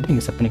ஆகட்டும் அப்படின்னு சொல்லிட்டு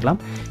நீங்கள் செட் பண்ணிக்கலாம்.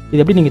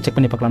 இது எப்படி நீங்கள் செக்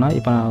பண்ணி பார்க்கலாம்னா,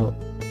 இப்போ நான்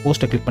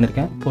போஸ்ட்டை கிளிக்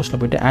பண்ணியிருக்கேன்.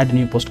 போஸ்ட்டில் போய்ட்டு ஆட்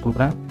நியூ போஸ்ட்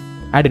கொடுக்குறேன்.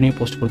 ஆட் நியூ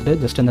போஸ்ட் கொடுத்து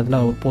ஜஸ்ட் இந்த இடத்துல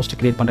ஒரு போஸ்ட்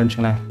கிரியேட் பண்ணுறேன்னு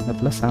வச்சுக்கோங்களேன். இந்த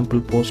இடத்துல சாம்பிள்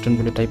போஸ்ட்டுன்னு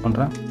சொல்லி டைப்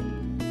பண்ணுறேன்.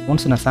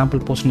 ஒன்ஸ் நான்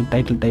சாம்பிள் போஸ்ட்னு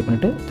டைட்டில் டைப்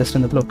பண்ணிவிட்டு ஜஸ்ட்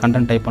இந்த இடத்துல ஒரு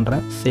கண்டென்ட் டைப்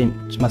பண்ணுறேன். சேம்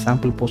சும்மா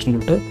சாம்பிள் போஸ்ட்னு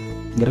சொல்லிட்டு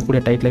இங்கே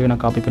இருக்கக்கூடிய டைட்டிலவே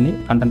நான் காப்பி பண்ணி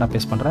கண்டென்ட்டாக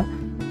பேஸ்ட் பண்ணுறேன்.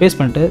 பேஸ்ட்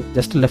பண்ணிட்டு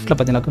ஜஸ்ட் லெஃப்ட்டில்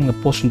பார்த்தீங்கன்னா இங்கே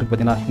போஸ்ட் இருக்குது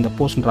பார்த்தீங்களா, இந்த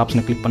போஸ்ட்ன்ற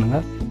ஆப்ஷனை கிளிக்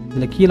பண்ணுங்கள்.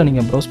 இதில் கீழே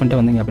நீங்கள் ப்ரௌஸ்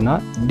பண்ணிட்டு வந்தீங்க அப்படின்னா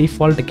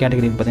டிஃபால்ட்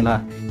கேட்டகரி பார்த்தீங்களா,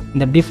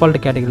 இந்த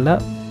டிஃபால்ட் கேட்டகரியில்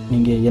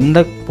நீங்கள்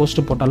எந்த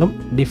போஸ்ட்டு போட்டாலும்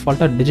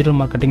டிஃபால்ட்டாக டிஜிட்டல்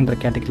மார்க்கெட்டிங்கிற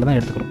கேட்டகரியில் தான்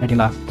எடுத்துக்கிறோம்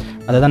ரைட்டுங்களா.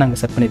 அதை தான்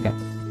நாங்கள் செட் பண்ணியிருக்கேன்.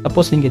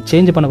 சப்போஸ் நீங்கள்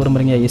சேஞ்ச் பண்ண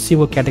விரும்புறீங்க,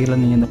 SEO கேட்டகரியில்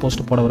நீங்கள் இந்த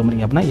போஸ்ட் போட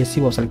விரும்புறீங்க அப்படின்னா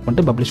SEO செலக்ட்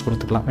பண்ணிட்டு பப்ளிஷ்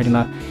கொடுத்துக்கலாம்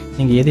ரைட்டுங்களா.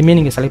 நீங்கள் எதுவுமே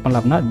நீங்கள் செலக்ட்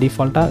பண்ணலாம் அப்படின்னா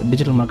டிஃபால்ட்டாக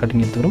டிஜிட்டல்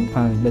மார்க்கெட்டிங் எடுத்துக்கிறோம்.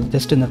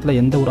 ஜஸ்ட் இந்த இடத்துல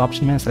எந்த ஒரு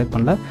ஆப்ஷனுமே செலக்ட்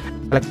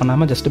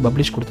பண்ணாமல் ஜஸ்ட்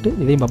பப்ளிஷ் கொடுத்துட்டு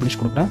இதையும் பப்ளிஷ்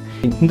கொடுக்குறேன்.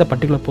 இந்த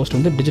பர்டிகுலர் போஸ்ட்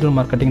வந்து டிஜிட்டல்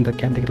மார்க்கெட்டிங்கிற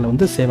கேட்டகரியில்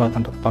வந்து சேவ்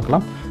ஆகுதுன்றது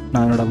பார்க்கலாம்.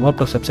 நான் என்னோட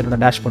WordPress வெப்சைட்டோட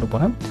டேஷ்போர்டு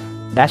போகிறேன்.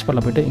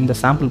 டேஷ்போர்டில் போய்ட்டு இந்த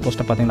சாம்பிள்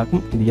போஸ்ட்டை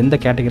பார்த்தீங்கன்னாக்கும் இது எந்த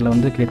கேட்டகரியில்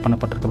வந்து கிரியேட்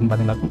பண்ணப்பட்டிருக்குன்னு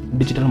பார்த்தீங்கன்னாக்கும்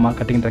டிஜிட்டல்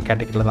மார்க்கெட்டிங்கிற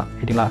கேட்டகரியில் தான்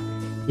ரைட்டுங்களா.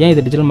 ஏன்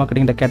இது டிஜிட்டல்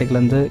மார்க்கெட்டிங் கேட்டகரியில்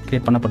வந்து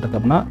கிரியேட் பண்ணப்பட்டிருக்கு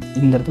அப்படின்னா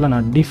இந்த இடத்துல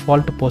நான்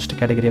டிஃபால்ட் போஸ்ட்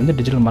கேட்டகரி வந்து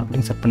டிஜிட்டல்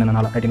மார்க்கெட்டிங் செட்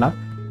பண்ணனால ரைட்டுங்களா.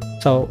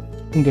 ஸோ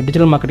இங்கே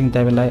டிஜிட்டல் மார்க்கெட்டிங்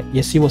தேவையில்லை,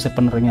 SEO செட்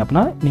பண்ணுறீங்க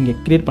அப்படின்னா நீங்கள்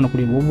கிரியேட்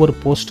பண்ணக்கூடிய ஒவ்வொரு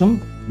போஸ்ட்டும்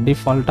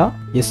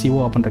டிஃபால்ட்டாக SEO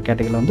அப்படின்ற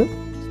கேட்டகரியில் வந்து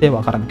சேவ்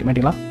ஆக ஆரம்பிக்கும்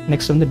ரைட்டுங்களா.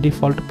 நெக்ஸ்ட் வந்து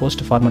டிஃபால்ட்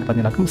போஸ்ட் ஃபார்மேட்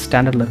பார்த்தீங்கன்னாக்கும்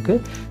ஸ்டாண்டர்டில் இருக்குது.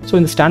 ஸோ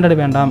இந்த ஸ்டாண்டர்ட்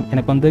வேண்டாம்,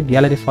 எனக்கு வந்து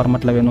கேலரி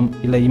ஃபார்மேட்டில் வேணும்,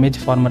 இல்லை இமேஜ்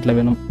ஃபார்மேட்டில்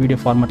வேணும், வீடியோ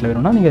ஃபார்மேட்டில்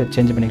வேணும்னா நீங்கள்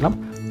சேஞ்ச் பண்ணிக்கலாம்.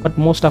 But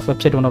most of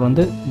website owner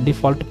வந்து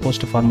டிஃபால்ட்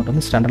போஸ்ட் ஃபார்மேட்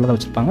வந்து ஸ்டாண்டர்டில் தான்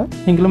வச்சுருப்பாங்க.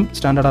 நீங்களும்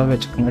ஸ்டாண்டர்டாகவே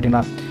வச்சுக்கோங்க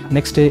ரைட்டுங்களா.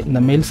 நெக்ஸ்ட்டு இந்த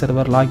mail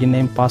server, login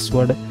name,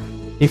 password,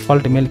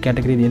 default mail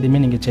category இது எதுவுமே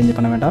நீங்கள் சேஞ்ச்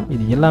பண்ண வேண்டாம்.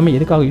 இது எல்லாமே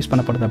எதுக்காக யூஸ்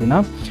பண்ணப்படுது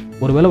அப்படின்னா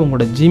ஒருவேளை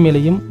உங்களோட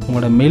ஜிமெயிலையும்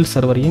உங்களோட மெயில்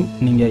சர்வரையும்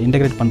நீங்கள்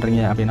இன்டெகிரேட்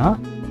பண்ணுறீங்க அப்படின்னா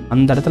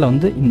அந்த இடத்துல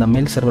வந்து இந்த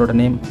mail சர்வரோட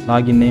name,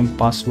 login name,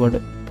 password,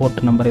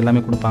 port number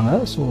எல்லாமே கொடுப்பாங்க.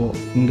 ஸோ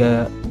இங்கே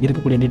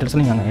இருக்கக்கூடிய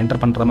டீட்டெயில்ஸ்லாம் நீங்கள் அங்கே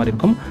என்டர் பண்ணுற மாதிரி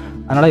இருக்கும்.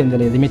 அதனால்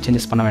இதில் எதுவுமே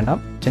சேஞ்சஸ் பண்ண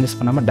வேண்டாம். சேஞ்சஸ்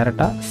பண்ணாமல்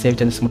டேரெக்டாக சேவ்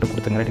சேஞ்சஸ் மட்டும்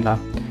கொடுத்துங்க ரைட்டுங்களா.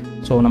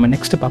 ஸோ நம்ம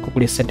நெக்ஸ்ட்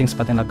பார்க்கக்கூடிய செட்டிங்ஸ்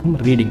பார்த்தீங்கன்னாக்கும்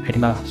ரீடிங்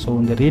ரைட்டுங்களா. ஸோ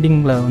இந்த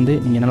ரீடிங்கில் வந்து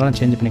நீங்கள் என்னெல்லாம்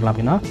சேஞ்ச் பண்ணிக்கலாம்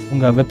அப்படின்னா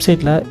உங்கள்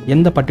வெப்சைட்டில்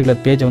எந்த பர்டிகுலர்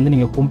பேஜை வந்து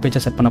நீங்கள் ஹோம் பேஜை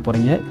செட் பண்ண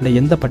போகிறீங்க, இல்லை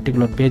எந்த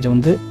பர்டிகுலர் பேஜை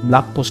வந்து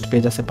பிளாக் போஸ்ட்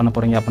பேஜை செட் பண்ண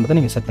போகிறீங்க அப்படின்றத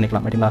நீங்கள் செட்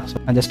பண்ணிக்கலாம் ரைட்டுங்களா.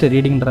 ஸோ நான் ஜஸ்ட்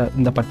ரீடிங்கிற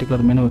இந்த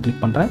பர்டிகுலர் மெனுவை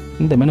கிளிக் பண்ணுறேன்.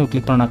 இந்த மெனுவை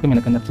கிளிக் பண்ணாக்கும்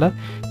எனக்கு இந்த இடத்துல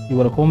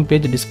இவர் ஹோம்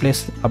பேஜ்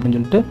டிஸ்பிளேஸ் அப்படின்னு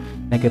சொல்லிட்டு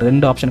எனக்கு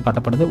 2 ஆப்ஷன்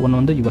காட்டப்படுது.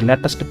 ஒன்று வந்து இவர்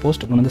லேட்டஸ்ட்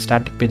போஸ்ட், ஒன்று வந்து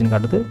ஸ்டாட்டிக் பேஜ்னு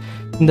காட்டுது.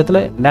 இந்த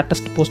இடத்துல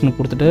லேட்டஸ்ட் போஸ்ட்னு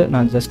கொடுத்துட்டு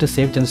நான் ஜஸ்ட்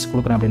சேவ் சேஞ்சஸ்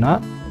கொடுக்குறேன் அப்படின்னா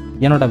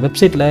என்னோட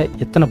வெப்சைட்டில்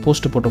எத்தனை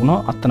போஸ்ட் போட்டுக்கணும்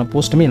அத்தனை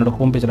போஸ்ட்டுமே என்னோட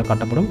ஹோம் பேஜில்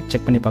காட்டப்படும்.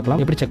 செக் பண்ணி பார்க்கலாம்.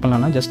 எப்படி செக்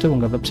பண்ணலாம்னா ஜஸ்ட்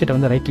உங்கள் வெப்சைட்டை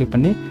வந்து ரைட் கிளிக்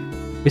பண்ணி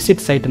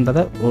விசிட்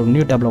சைட்டுன்றதை ஒரு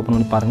நியூ டேபில் ஓப்பன்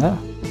பண்ணி பாருங்கள்.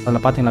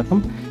 அதில்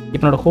பார்த்தீங்கன்னாக்கும்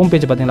இப்போ என்னோட ஹோம்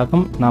பேஜ்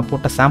பார்த்தீங்கன்னாக்கும் நான்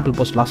போட்ட சாம்பிள்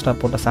போஸ்ட், லாஸ்ட்டாக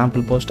போட்ட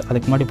சாம்பிள் போஸ்ட்,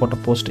 அதுக்கு முன்னாடி போட்ட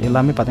போஸ்ட்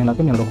எல்லாமே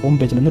பார்த்தீங்கன்னாக்கும் என்னோட ஹோம்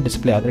பேஜ்லேருந்து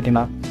டிஸ்பிளே ஆகுது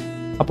ரைட்டுங்களா.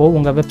 அப்போது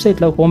உங்கள்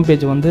வெப்சைட்டில் ஹோம்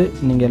பேஜ் வந்து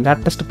நீங்கள்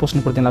லேட்டஸ்ட்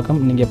போஸ்ட்னு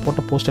கொடுத்தீங்கன்னாக்கும் நீங்கள்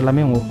போட்ட போஸ்ட்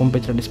எல்லாமே உங்கள் ஹோம்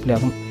பேஜில் டிஸ்பிளே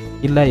ஆகும்.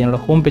 இல்லை என்னோட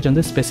ஹோம் பேஜ்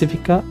வந்து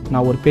ஸ்பெசிஃபிக்காக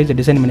நான் ஒரு பேஜை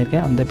டிசைன்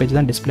பண்ணியிருக்கேன், அந்த பேஜ்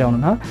தான் டிஸ்பிளே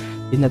ஆகணும்னா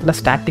இந்த இடத்துல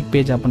ஸ்டாட்டிக்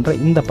பேஜ் அப்படின்ற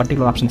இந்த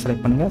பர்டிகுலர் ஆப்ஷன்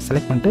செலக்ட் பண்ணுங்கள்.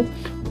 செலக்ட் பண்ணிட்டு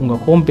உங்கள்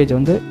ஹோம் பேஜை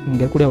வந்து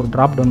இங்கே இருக்கக்கூடிய ஒரு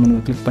ட்ராப் டவுன் மெனு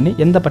கிளிக் பண்ணி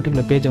எந்த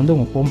பர்டிகுலர் பேஜை வந்து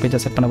உங்கள் ஹோம் பேஜை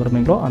செட் பண்ண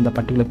விரும்புங்களோ அந்த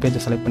பர்டிகுலர்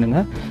பேஜை செலக்ட்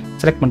பண்ணுங்கள்.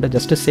 செலக்ட் பண்ணிட்டு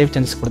ஜஸ்ட் சேவ்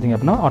சேஞ்சஸ் கொடுத்தீங்க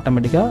அப்படின்னா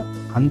ஆட்டோமேட்டிக்காக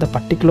அந்த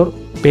பர்டிகுலர்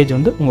பேஜ்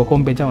வந்து உங்கள்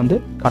ஹோம் பேஜை வந்து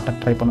காட்ட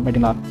ட்ரை பண்ணும்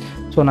ரைட்டுங்களா.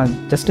 ஸோ நான்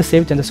ஜஸ்ட்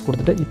சேவ் சேஞ்சஸ்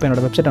கொடுத்துட்டு இப்போ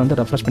என்னோட வெப்சைட்டை வந்து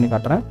ரெஃப்ரெஷ் பண்ணி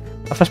காட்டுறேன்.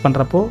 ரெஃப்ரெஷ்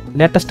பண்ணுறப்போ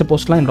லேட்டஸ்ட்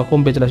போஸ்ட்லாம் என்னோட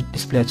ஹோம் பேஜில்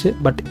டிஸ்பிளே ஆச்சு.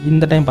 பட்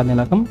இந்த டைம்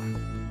பார்த்தீங்கன்னாக்கும்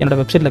என்னோட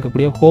வெப்சைட்டில்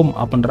இருக்கக்கூடிய ஹோம்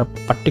அப்படின்ற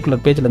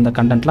பர்டிகுலர் பேஜில் இந்த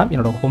கண்டென்ட்லாம்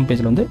என்னோட ஹோம்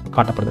பேஜில் வந்து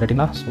காட்டப்படுது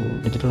ரைட்டுங்களா. So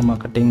digital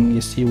marketing,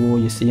 SEO,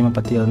 SEM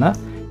பற்றி எதுனா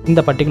இந்த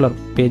பர்டிகுலர்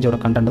பேஜோட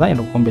கண்டென்ட் தான்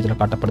என்னோட ஹோம் பேஜில்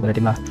காட்டப்படுது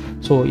ரைட்டுங்களா.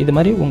 ஸோ இது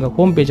மாதிரி உங்கள்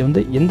ஹோம் பேஜை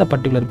வந்து எந்த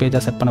பர்டிகுலர்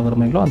பேஜாக செட் பண்ண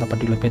விரும்புறீங்களோ அந்த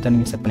பர்டிகுலர் பேஜை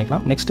நீங்கள் செட்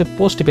பண்ணிக்கலாம். நெக்ஸ்ட்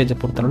போஸ்ட் பேஜை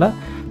பொறுத்தவரை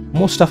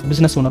மோஸ்ட் ஆஃப்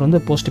பிஸ்னஸ் ஓனர்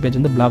வந்து போஸ்ட் பேஜ்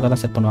வந்து பிளாகாக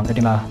தான் செட் பண்ணுவாங்க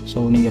ரைட்டுங்களா.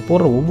 ஸோ நீங்கள்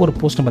போடுற ஒவ்வொரு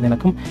போஸ்ட்டும்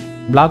பார்த்தீங்கன்னாக்கும்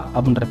பிளாக்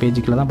அப்படின்ற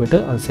பேஜுக்குள்ள தான் போய்ட்டு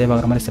அது சேவ்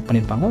ஆகிற மாதிரி செட்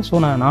பண்ணியிருப்பாங்க.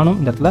 ஸோ நானும்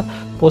இந்த இடத்துல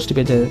போஸ்ட்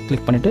பேஜை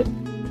கிளிக் பண்ணிவிட்டு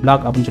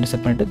பிளாக் அப்படின்னு சொல்லி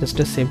செட் பண்ணிவிட்டு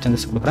ஜஸ்ட்டு சேவ்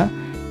சேஞ்சஸ் கொடுக்குறேன்.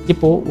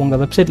 இப்போது உங்கள்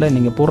வெப்சைட்டில்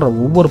நீங்கள் போடுற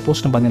ஒவ்வொரு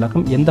போஸ்ட்டும்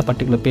பார்த்தீங்கன்னாக்கும் எந்த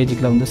பர்டிகுலர்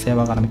பேஜுக்குள்ள வந்து சேவ்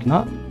ஆக ஆரம்பிக்குன்னா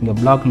இங்கே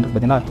பிளாக்ன்றது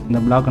பார்த்தீங்கன்னா இந்த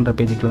பிளாக்ன்ற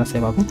பேஜுக்குள்ள தான்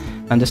சேவ் ஆகும்.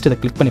 நான் ஜஸ்ட் இதை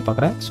கிளிக் பண்ணி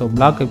பார்க்குறேன். ஸோ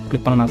பிளாக்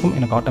கிளிக் பண்ணனாக்கும்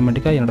எனக்கு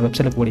ஆட்டோமேட்டிக்காக என்னோட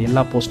வெப்சைட்டில் போட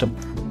எல்லா போஸ்ட்டும்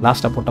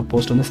லாஸ்ட்டாக போட்ட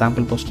போஸ்ட் வந்து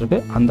சாம்பிள் போஸ்ட்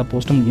இருக்குது, அந்த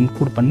போஸ்ட்டும்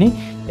இன்க்ளூட் பண்ணி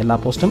எல்லா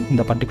போஸ்ட்டும்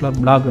இந்த பர்டிகுலர்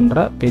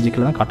பிளாக்ன்ற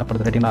பேஜுக்குள்ள தான்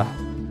காட்டப்படுது ரைட்டுங்களா.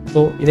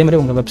 ஸோ இதேமாதிரி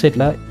உங்கள்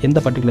வெப்சைட்டில் எந்த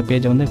பர்டிகுலர்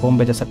பேஜை வந்து ஹோம்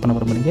பேஜை செட் பண்ண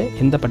விரும்புறீங்க,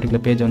 எந்த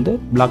பர்டிகுலர் பேஜை வந்து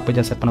பிளாக்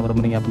பேஜை செட் பண்ண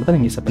விரும்புறீங்க அப்படின்றத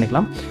நீங்கள் செட்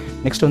பண்ணிக்கலாம்.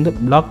 நெக்ஸ்ட் வந்து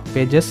பிளாக்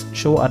பேஜஸ்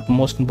ஷோ அட்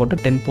மோஸ்ட்னு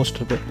போட்டு 10 போஸ்ட்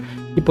இருக்குது.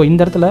 இப்போ இந்த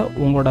இடத்துல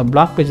உங்களோட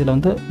பிளாக் பேஜில்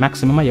வந்து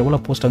மேக்ஸிமமாக எவ்வளோ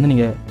போஸ்ட் வந்து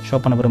நீங்கள் ஷோ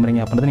பண்ண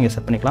விரும்புறீங்க அப்படின்றத நீங்கள்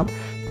செட் பண்ணிக்கலாம்.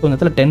 ஸோ இந்த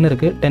இடத்துல 10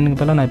 இருக்குது. 10க்கு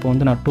பதிலாக நான் இப்போ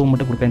வந்து 2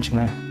 மட்டும் கொடுக்குறேன்னு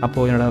வச்சுக்கோங்களேன்.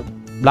 அப்போது என்னோட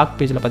பிளாக்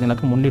பேஜில்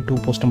பார்த்தீங்கன்னா ஒன்லி 2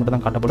 போஸ்ட் மட்டும்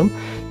தான் காட்டப்படும்.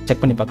 செக்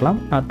பண்ணி பார்க்கலாம்.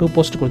 நான் 2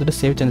 போஸ்ட் கொடுத்துட்டு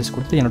சேவ் சேஞ்சஸ்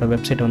கொடுத்து என்னோட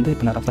வெப்சைட் வந்து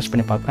இப்போ நான் ரெஃப்ரெஷ்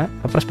பண்ணி பார்க்குறேன்.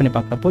 ரெஃப்ரெஷ் பண்ணி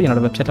பார்க்குறப்போ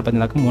என்னோட வெப்சைட்டில்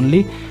பார்த்தீங்கன்னா ஒன்லி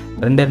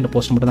 2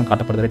 போஸ்ட் மட்டும் தான்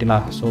காட்டப்படுது ரைட்டுங்களா.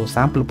 ஸோ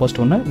சாம்பிள்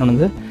போஸ்ட் ஒன்று, இன்னொன்று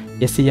வந்து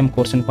SEM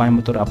கோர்ஸ் இன்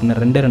கோயம்புத்தூர் அப்படின்னு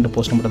 2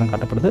 போஸ்ட் மட்டும் தான்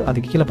காட்டப்படுது.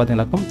 அதுக்கு கீழே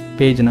பார்த்தீங்கன்னாக்கும்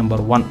பேஜ்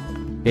நம்பர் 1,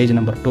 பேஜ்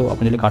நம்பர் 2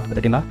 அப்படின்னு சொல்லி காட்டுது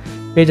ரைட்டுங்களா.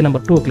 பேஜ்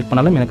நம்பர் 2 கிளிக்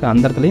பண்ணாலும் எனக்கு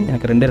அந்த இடத்துலையும்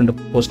எனக்கு 2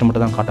 போஸ்ட்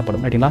மட்டும் தான்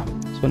காட்டப்படும் ரைட்டுங்களா.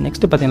 So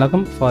next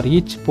பார்த்தீங்கன்னாக்கும் for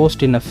each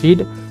post in a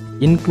feet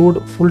include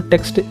full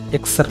text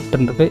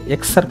எக்ஸர்ப்ட்னு இருக்குது.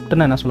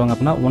 எக்ஸர்ப்ட்னு என்ன சொல்லுவாங்க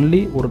அப்படின்னா ஒன்லி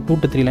ஒரு 2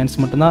 to 3 லைன்ஸ்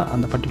மட்டும்தான்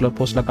அந்த பர்டிகுலர்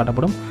போஸ்ட்டில்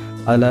காட்டப்படும்.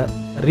 அதில்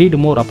ரீட்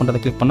மோர்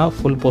அப்படின்றத கிளிக் பண்ணால்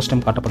ஃபுல்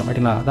போஸ்ட்டும் காட்டப்படும்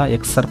ரைட்டுங்களா. அதான்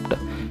எக்ஸர்ப்ட்.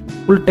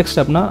 ஃபுல்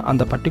டெக்ஸ்ட் அப்படின்னா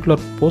அந்த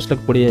பர்டிகுலர் போஸ்ட்டில்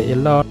இருக்கக்கூடிய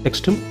எல்லா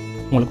டெக்ஸ்ட்டும்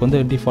உங்களுக்கு வந்து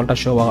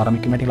டிஃபால்ட்டாக ஷோ ஆக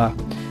ஆரம்பிக்கும் ரைட்டுங்களா.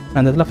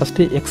 நான் இந்த இதில்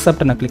ஃபஸ்ட்டு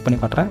எக்ஸப்ட்டை நான் கிளிக் பண்ணி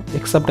காட்டுறேன்.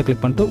 எக்ஸப்ட்டை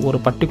கிளிக் பண்ணிட்டு ஒரு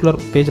பர்டிகுலர்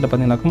பேஜில்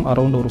பார்த்தீங்கன்னாக்கும்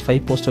அரௌண்ட் ஒரு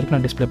 5 போஸ்ட் வரைக்கும்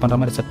நான் டிஸ்பிளே பண்ணுற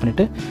மாதிரி செட்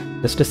பண்ணிவிட்டு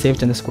ஜஸ்ட்டு சேவ்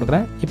சேஞ்சஸ்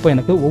கொடுக்குறேன். இப்போ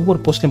எனக்கு ஒவ்வொரு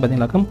போஸ்ட்லையும்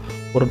பார்த்தீங்கன்னாக்கும்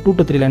ஒரு 2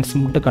 to 3 லைன்ஸ்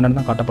மட்டும் கண்டென்ட்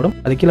தான் காட்டப்படும்.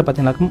 அது கீழே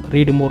பார்த்தீங்கன்னாக்கும்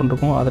ரீட் மோர்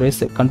இருக்கும்,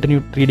 அதர்வைஸ்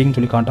கண்டினியூ ரீடிங்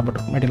சொல்லி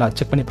காட்டப்பட்டிருக்கும் ரைட்டுங்களா.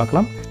 செக் பண்ணி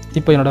பார்க்கலாம்.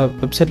 இப்போ என்னோட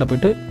வெப்சைட்டில்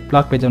போய்ட்டு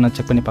பிளாக் பேஜை நான்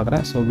செக் பண்ணி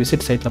பார்க்குறேன். ஸோ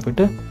விசிட் சைட்டில்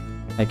போய்ட்டு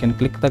I can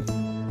click the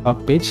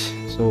black page.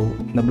 So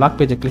இந்த பிளாக்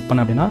பேஜை கிளிக்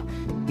பண்ண அப்படின்னா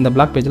இந்த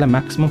பிளாக் பேஜில்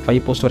மேக்ஸிமம் 5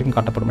 போஸ்ட் வரைக்கும்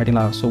காட்டப்படும்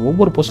ரைட்டுங்களா. ஸோ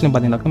ஒவ்வொரு போஸ்ட்லையும்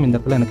பார்த்தீங்கன்னாக்கும் இந்த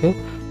இடத்துல எனக்கு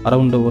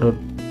அரௌண்ட் ஒரு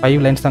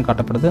 5 லைன்ஸ் தான்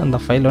காட்டப்படுது. அந்த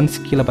 5 லைன்ஸ்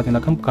கீழே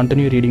பார்த்தீங்கன்னாக்கும்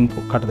கண்டினியூ ரீடிங்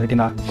காட்டுது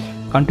ரைட்டுங்களா.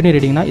 கண்டினியூ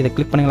ரீடிங்னா இதை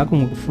கிளிக் பண்ணிங்கனாக்கும்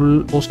உங்களுக்கு ஃபுல்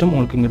போஸ்ட்டும்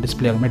உங்களுக்கு இங்கே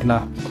டிஸ்பிளே ஆகும் ரைட்டுங்களா.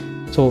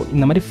 ஸோ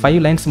இந்த மாதிரி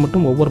 5 லைன்ஸ்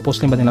மட்டும் ஒவ்வொரு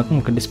போஸ்ட்லையும் பார்த்தீங்கன்னாக்கும்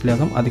உங்களுக்கு டிஸ்பிளே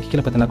ஆகும். அதுக்கு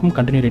கீழே பார்த்தீங்கன்னாக்கும்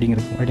கண்டினியூ ரீடிங்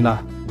இருக்கும் ரைட்டுங்களா.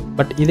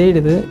 பட் இதே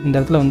இந்த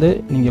இடத்துல வந்து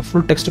நீங்கள்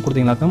ஃபுல் டெக்ஸ்ட்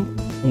கொடுத்தீங்கன்னாக்கும்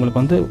உங்களுக்கு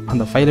வந்து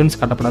அந்த 5 லைன்ஸ்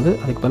காட்டப்படாது.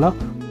 அதுக்கு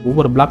பதிலாக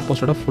ஒவ்வொரு பிளாக்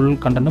போஸ்ட்டோட ஃபுல்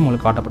கண்டென்ட்டும்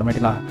உங்களுக்கு காட்டப்படும்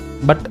ரைட்டுங்களா.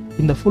 பட்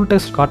இந்த full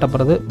text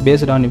காட்டப்படுறது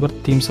based on your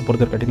தீம்ஸை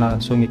பொறுத்து ரைட்டுங்களா.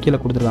 ஸோ இங்கே கீழே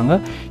கொடுத்துருக்காங்க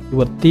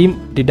your theme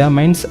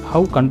determines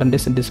how content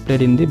is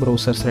displayed in the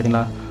browsers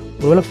ரைட்டுங்களா.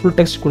 ஒருவேளை ஃபுல்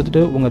டெக்ஸ்ட்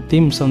கொடுத்துட்டு உங்கள்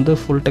தீம்ஸ் வந்து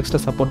ஃபுல்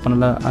டெக்ஸ்ட்டை சப்போர்ட்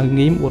பண்ணல,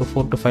 அங்கேயும் ஒரு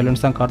 4 to 5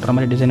 லைன்ஸ் தான் காட்டுற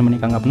மாதிரி டிசைன்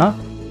பண்ணிக்காங்க அப்படின்னா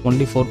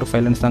ஒன்லி 4 to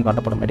 5 லைன்ஸ் தான்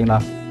காட்டப்படும் ரைட்டுங்களா.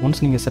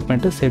 ஒன்ஸ் நீங்கள் செட்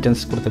பண்ணிவிட்டு சேவ்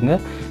சேஞ்சஸ் கொடுத்துங்க.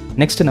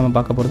 நெக்ஸ்ட் நம்ம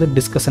பார்க்க போகிறது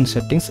டிஸ்கஷன்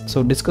செட்டிங்ஸ். ஸோ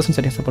டிஸ்கஷன்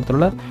செட்டிங்ஸை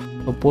பொறுத்தவரை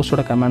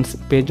போஸ்ட்டோட கமெண்ட்ஸ்,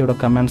 பேஜோட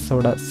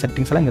கமெண்ட்ஸோட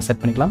செட்டிங்ஸ் எல்லாம் இங்கே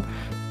செட் பண்ணிக்கலாம்.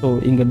 ஸோ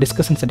இங்கே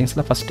டிஸ்கஷன்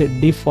செட்டிங்ஸில் ஃபஸ்ட்டு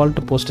டிஃபால்ட்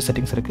போஸ்ட்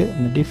செட்டிங்ஸ் இருக்குது.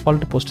 இந்த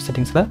டிஃபால்ட் போஸ்ட்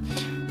செட்டிங்ஸில்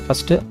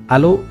first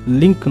allow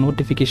link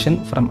notification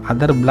from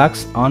other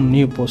blocks on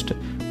new post.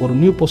 ஒரு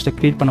நியூ போஸ்ட்டை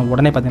க்ரியேட் பண்ண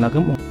உடனே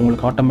பார்த்தீங்கன்னாக்கும்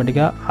உங்களுக்கு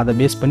ஆட்டோமேட்டிக்காக அதை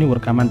பேஸ் பண்ணி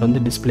ஒரு கமெண்ட்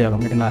வந்து டிஸ்பிளே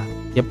ஆகும் ரைட்டுங்களா.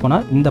 எப்போனா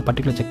இந்த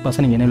பர்டிகுலர் செக்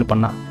பாக்ஸை நீங்கள் எனேபிள்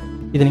பண்ணால்,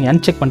 இதை நீங்கள்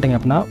அன்செக் பண்ணிட்டீங்க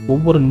அப்படின்னா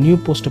ஒவ்வொரு நியூ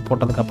போஸ்ட்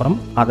போட்டதுக்கப்புறம்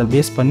அதை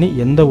பேஸ் பண்ணி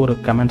எந்த ஒரு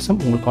கமெண்ட்ஸும்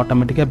உங்களுக்கு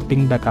ஆட்டோமேட்டிக்காக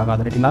பிங் பேக்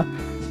ஆகாது ரைட்டுங்களா.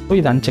 ஸோ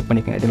இதை அன்செக்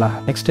பண்ணிக்கங்க ரைட்டுங்களா.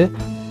 Next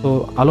so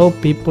allow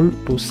people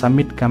to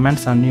submit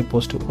comments on new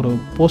post. ஒரு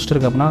போஸ்ட்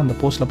இருக்குது அப்படின்னா அந்த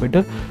போஸ்ட்டில்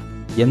போய்ட்டு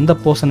எந்த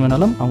பர்சன்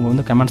வேணாலும் அவங்க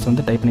வந்து கமெண்ட்ஸ்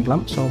வந்து டைப்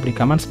பண்ணிக்கலாம். ஸோ அப்படி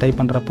கமெண்ட்ஸ் டைப்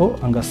பண்ணுறப்போ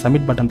அங்கே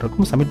சப்மிட் பட்டன்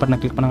இருக்கும். சப்மிட் பட்டனை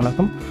கிளிக்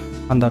பண்ணாலும்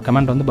அந்த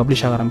கமெண்ட் வந்து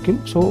பப்ளிஷ் ஆக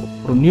ஆரம்பிக்கும். ஸோ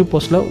ஒரு நியூ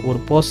போஸ்ட்டில் ஒரு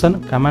பர்சன்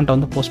கமெண்ட்டை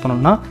வந்து போஸ்ட்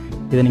பண்ணணும்னா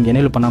இதை நீங்கள்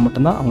எனேபிள் பண்ணால்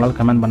மட்டும்தான் அவங்களால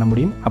கமெண்ட் பண்ண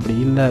முடியும். அப்படி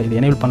இல்லை இது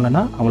எனேபிள்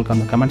பண்ணலன்னா அவங்களுக்கு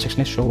அந்த கமெண்ட்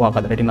செக்ஷனே ஷோ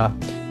ஆகாது ரைட்டுங்களா.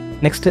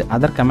 நெக்ஸ்ட்டு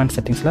அதர் கமெண்ட்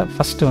செட்டிங்ஸில்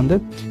ஃபஸ்ட்டு வந்து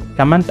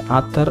comment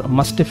author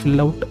must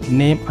fill out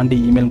name and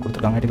email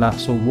கொடுத்துருக்காங்க ரைட்டுங்களா.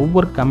 ஸோ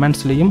ஒவ்வொரு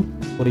கமெண்ட்ஸ்லேயும்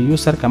ஒரு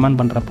யூசர் கமெண்ட்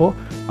பண்ணுறப்போ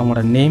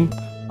அவங்களோட நேம்,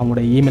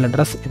 அவங்களோட இமெயில்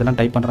அட்ரஸ் இதெல்லாம்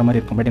டைப் பண்ணுற மாதிரி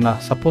இருக்கும் ரைட்டுங்களா.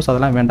 சப்போஸ்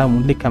அதெல்லாம் வேண்டாம்,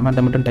 ஒன்லி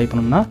கமெண்ட்டை மட்டும் டைப்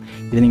பண்ணணும்னா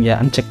இது நீங்கள்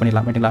அன்செக்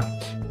பண்ணிடலாம் ரைட்டுங்களா.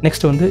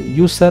 நெக்ஸ்ட் வந்து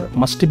user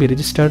must be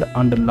registered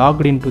and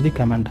locked in to the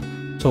comment.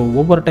 So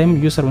ஒவ்வொரு டைம்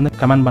யூசர் வந்து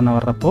கமெண்ட் பண்ண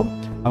வர்றப்போ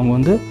அவங்க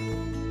வந்து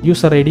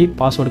யூசர் ஐடி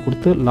பாஸ்வேர்டு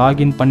கொடுத்து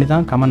லாகின் பண்ணி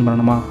தான் கமெண்ட்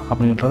பண்ணணுமா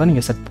அப்படின்றத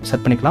நீங்கள்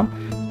செட் பண்ணிக்கலாம்.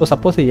 ஸோ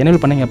சப்போஸ்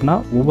எனேபிள் பண்ணிங்க அப்படின்னா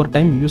ஒவ்வொரு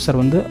டைம் யூசர்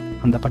வந்து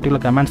அந்த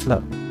பர்டிகுலர் கமெண்ட்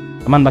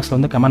பாக்ஸில்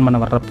வந்து கமெண்ட் பண்ண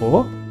வர்றப்போ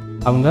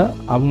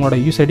அவங்களோட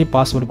யூசர் ஐடி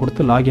பாஸ்வேர்டு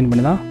கொடுத்து லாகின்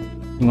பண்ணி தான்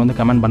நீங்கள் வந்து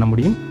கமெண்ட் பண்ண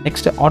முடியும்.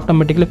 Next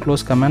automatically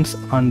close comments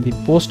on the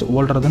post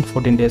older then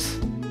 14 days.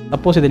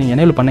 Suppose இதை நீங்கள்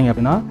எனேபிள் பண்ணிங்க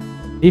அப்படின்னா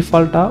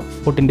டிஃபால்ட்டாக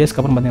 14 daysக்கு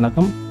அப்புறம்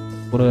பார்த்தீங்கன்னாக்கும்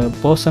ஒரு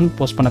பர்சன்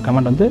போஸ்ட் பண்ண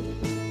கமெண்ட் வந்து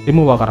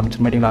ரிமூவ் ஆக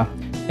ஆரம்பிச்சிடும் ரைட்டுங்களா.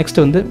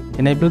 நெக்ஸ்ட் வந்து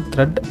enable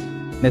thread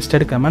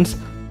nested comments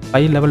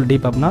 5 level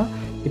deep அப்படின்னா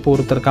இப்போ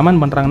ஒருத்தர்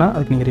கமெண்ட் பண்ணுறாங்கன்னா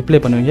அதுக்கு நீங்கள் ரிப்ளை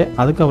பண்ணுவீங்க,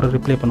 அதுக்கு அவர்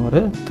ரிப்ளை பண்ணுவார்,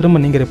 திரும்ப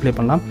நீங்கள் ரிப்ளை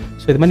பண்ணலாம்.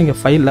 ஸோ இது மாதிரி நீங்கள்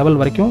 5 லெவல்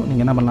வரைக்கும்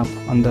நீங்கள் என்ன பண்ணலாம்,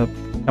 அந்த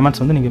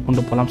கமெண்ட்ஸ் வந்து நீங்கள்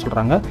கொண்டு போகலாம்னு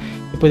சொல்கிறாங்க.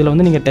 இப்போ இதில்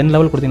வந்து நீங்கள் 10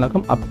 லெவல்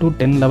கொடுத்தீங்கன்னாக்கும் அப் டு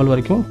 10 லெவல்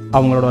வரைக்கும்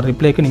அவங்களோட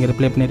ரிப்ளைக்கு நீங்கள்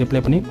ரிப்ளை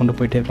பண்ணி கொண்டு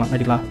போயிட்டே இருக்கலாம்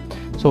ரைட்டுங்களா.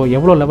 ஸோ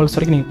எவ்வளோ லெவல்ஸ்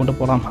வரைக்கும் நீங்கள் கொண்டு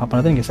போகலாம்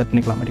அப்படின்றத நீங்கள் செட்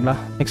பண்ணிக்கலாம் ரைட்டுங்களா.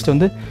 நெக்ஸ்ட்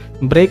வந்து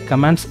break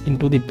comments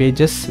into the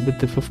pages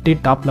with 50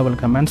 top level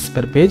comments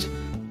per page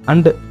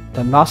and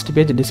the last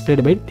page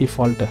displayed by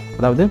default.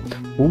 அதாவது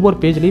ஒவ்வொரு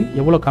பேஜ்லையும்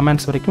எவ்வளோ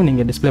கமெண்ட்ஸ் வரைக்கும்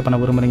நீங்கள் டிஸ்பிளே பண்ண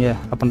விரும்புறீங்க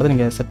அப்படின்றத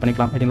நீங்கள் செட்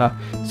பண்ணிக்கலாம் ரைட்டுங்களா.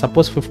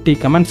 சப்போஸ் 50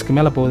 கமெண்ட்ஸ்க்கு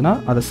மேலே போகுதுன்னா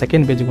அது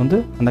செகண்ட் பேஜுக்கு வந்து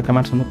அந்த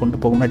கமெண்ட்ஸ் வந்து கொண்டு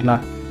போகும் ரைட்டுங்களா.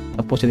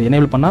 சப்போஸ் இது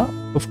எனேபிள் பண்ணால்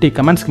 50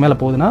 கமெண்ட்ஸ்க்கு மேலே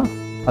போகுதுன்னா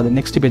அது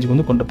நெக்ஸ்ட் பேஜுக்கு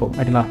வந்து கொண்டு போகும்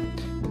ரைட்டுங்களா.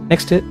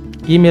 நெக்ஸ்ட்டு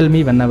இமெயில்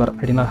மீ வென்எவர்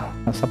ரைட்டுங்களா.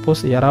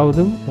 சப்போஸ்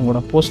யாராவது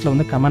உங்களோட போஸ்ட்டில்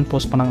வந்து கமெண்ட்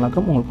போஸ்ட்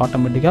பண்ணாங்களாக்கும் உங்களுக்கு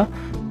ஆட்டோமேட்டிக்காக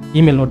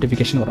இமெயில்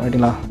நோட்டிஃபிகேஷன் வரும்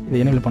ரைட்டுங்களா,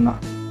 இது எனேபிள் பண்ணால்.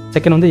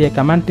 செகண்ட் வந்து a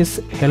comment is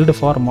held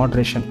for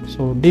moderation.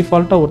 So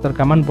டிஃபால்ட்டாக ஒருத்தர்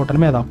கமெண்ட்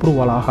போட்டாலுமே அது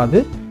அப்ரூவல் ஆகாது,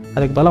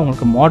 அதுக்கு பதிலாக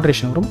உங்களுக்கு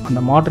மாட்ரேஷன் வரும். அந்த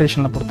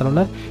மாட்ரேஷனில்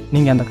பொறுத்தளவில்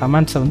நீங்கள் அந்த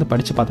கமெண்ட்ஸை வந்து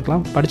படித்து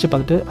பார்த்துக்கலாம். படித்து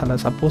பார்த்துட்டு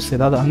அதில் சப்போஸ்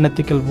ஏதாவது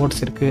அன்எத்திக்கல்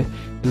வேர்ட்ஸ் இருக்குது,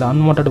 இல்லை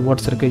அன்வான்ட்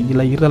வேர்ட்ஸ் இருக்குது,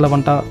 இல்லை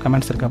இரலவெண்ட்டாக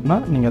கமெண்ட்ஸ் இருக்குது அப்படின்னா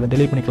நீங்கள் அதை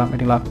டெலீட் பண்ணிக்கலாம்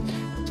ரைட்டுங்களா.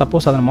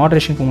 சப்போஸ் அதில்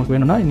மாட்ரேஷனுக்கு உங்களுக்கு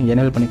வேணும்னா நீங்கள்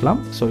எனேபிள் பண்ணிக்கலாம்.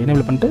 ஸோ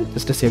எனேபிள் பண்ணிட்டு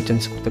ஜஸ்ட்டு சேவ்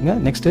சேஞ்சஸ் கொடுத்துங்க.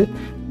 Next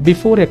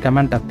before a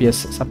comment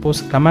appears, suppose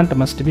comment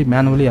must be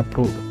manually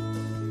approved.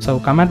 So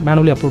comment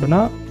manually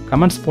அப்ரூவ்டுனா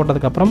comments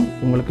போட்டதுக்கப்புறம்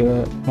உங்களுக்கு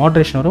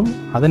மாட்ரேஷன் வரும்,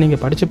 அதை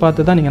நீங்கள் படித்து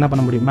பார்த்து தான் நீங்கள் என்ன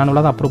பண்ண முடியும்,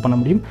 மேனுவலாக தான் அப்ரூவ் பண்ண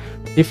முடியும்.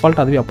 டிஃபால்ட்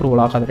அதுவே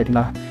அப்ரூவல் ஆகாது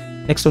ரைட்டுங்களா.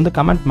 நெக்ஸ்ட் வந்து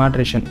comment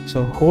moderation.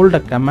 So hold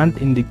a comment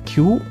in the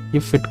Q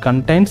if it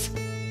contains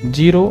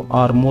 0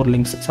 R more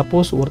links.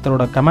 Suppose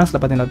ஒருத்தரோட கமெண்ட்ஸில்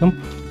பார்த்தீங்கன்னாக்கும்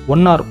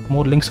 1 ஆர்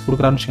மோர் லிங்க்ஸ்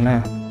கொடுக்குறான்னு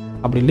வச்சுங்களேன்,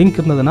 அப்படி லிங்க்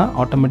இருந்ததுன்னா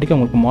ஆட்டோமேட்டிக்காக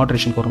உங்களுக்கு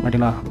மாட்ரேஷனுக்கு வரும்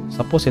ரைட்டுங்களா.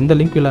 சப்போஸ் எந்த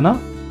லிங்க் இல்லைனா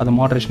அது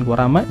மாட்ரேஷனுக்கு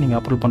வராமல் நீங்கள்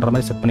அப்ரூவ் பண்ணுற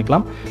மாதிரி செட்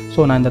பண்ணிக்கலாம். ஸோ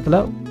நான் இந்த இடத்துல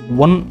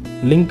 1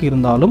 லிங்க்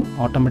இருந்தாலும்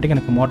ஆட்டோமேட்டிக்காக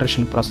எனக்கு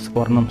மாட்ரேஷன் ப்ராசஸ்க்கு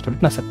வரணும்னு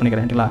சொல்லிட்டு நான் செட்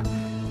பண்ணிக்கிறேன் ரைட்டுங்களா.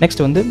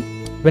 நெக்ஸ்ட் வந்து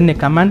when a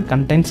command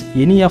contains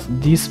any of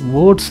these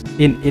words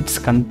in its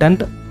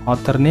content,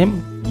 author name,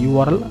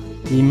 URL,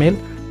 email,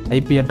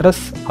 IP address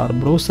or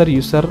browser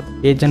user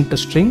agent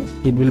string,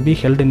 it will be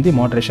held in the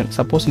moderation.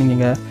 Suppose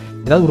நீங்கள்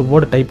ஏதாவது ஒரு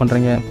word type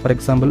பண்ணுறீங்க, for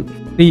example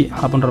free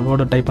அப்படின்ற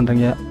word type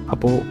பண்ணுறீங்க,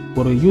 அப்போது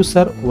ஒரு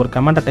user ஒரு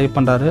கமெண்ட்டை டைப்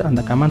பண்ணுறாரு,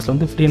 அந்த கமெண்ட்ஸில்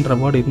வந்து ஃப்ரீன்ற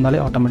வேர்டு இருந்தாலே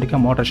ஆட்டோமேட்டிக்காக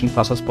மாட்ரேஷன்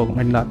ப்ராசஸ் போகும்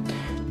ரைட்டுங்களா.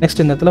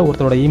 நெக்ஸ்ட் இந்த இடத்துல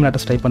ஒருத்தரோட இமெயில்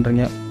அட்ரஸ் டைப்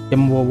பண்ணுறீங்க,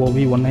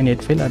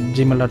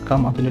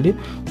 moov1985@gmail.com அப்படின்னு சொல்லி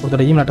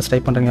ஒருத்தரோட இமெயில் அட்ரஸ்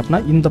டைப் பண்ணுறீங்க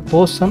அப்படின்னா இந்த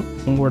பர்சன்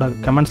உங்களோட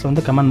கமெண்ட்ஸில்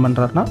வந்து கமெண்ட்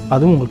பண்ணுறாருன்னா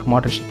அதுவும் உங்களுக்கு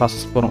மாட்ரேஷன்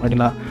ப்ராசஸ் போகும்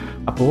ரைட்டுங்களா.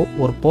 அப்போது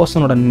ஒரு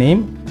பர்சனோட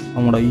நேம்,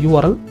 அவங்களோட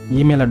URL,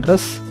 email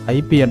address,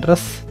 IP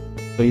address,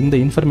 so இந்த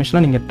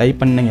இன்ஃபர்மேஷனை நீங்கள் டைப்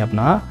பண்ணீங்க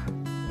அப்படின்னா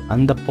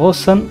அந்த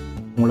பர்சன்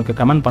உங்களுக்கு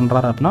கமெண்ட்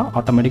பண்ணுறாரு அப்படின்னா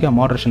ஆட்டோமேட்டிக்காக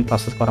மாட்ரேஷன்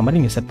ப்ராசஸ்க்கு வர மாதிரி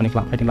நீங்கள் செட்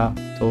பண்ணிக்கலாம் ரைட்டுங்களா.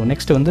 ஸோ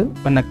நெக்ஸ்ட் வந்து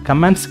when a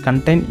comments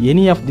contain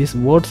any of these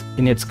words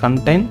in its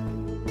content,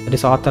 that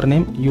is author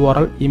name,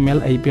 URL, email,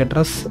 IP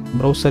address,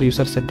 browser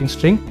user setting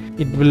string,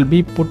 it will be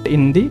put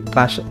in the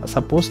trash.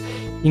 Suppose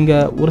இங்கே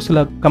ஒரு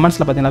சில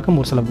கமெண்ட்ஸில் பார்த்தீங்கன்னாக்கும்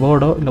ஒரு சில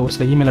வேர்டோ இல்லை ஒரு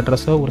சில email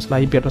அட்ரஸோ ஒரு சில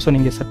IP அட்ரஸோ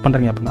நீங்கள் செட்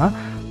பண்ணுறீங்க அப்படின்னா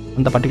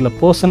அந்த பர்டிகுலர்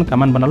பர்சன்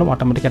கமெண்ட் பண்ணாலும்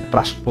ஆட்டோமேட்டிக்காக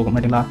ட்ராஷ் போகும்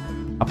ரைட்டுங்களா.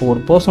 அப்போ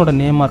ஒரு பர்சனோட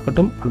நேமாக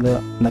இருக்கட்டும், அல்லது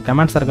அந்த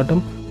கமெண்ட்ஸாக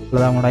இருக்கட்டும்,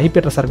 இல்லை அவங்களோட IP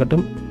அட்ரஸாக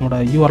இருக்கட்டும், உங்களோட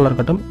URL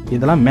இருக்கட்டும்,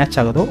 இதெல்லாம் மேட்ச்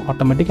ஆகுதோ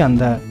ஆட்டோமேட்டிக்காக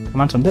அந்த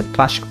கமெண்ட்ஸ் வந்து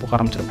ட்ராஷ்க்கு போக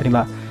ஆரம்பிச்சிடும்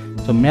ரைட்டுங்களா.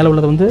 ஸோ மேலே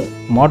உள்ளது வந்து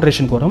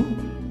மாட்ரேஷனுக்கு வரும்,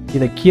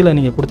 இதை கீழே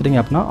நீங்கள் கொடுத்துட்டீங்க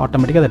அப்படின்னா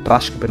ஆட்டோமேட்டிக்காக அதை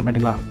ட்ராஷ்க்கு போயிடும்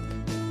ரைட்டுங்களா.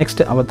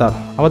 நெக்ஸ்ட்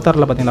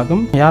அவதாரில்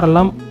பார்த்தீங்கன்னாக்கும்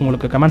யாரெல்லாம்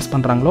உங்களுக்கு கமெண்ட்ஸ்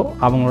பண்ணுறாங்களோ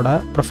அவங்களோட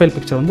ப்ரொஃபைல்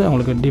பிக்சர் வந்து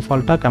அவங்களுக்கு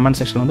டிஃபால்ட்டாக கமெண்ட்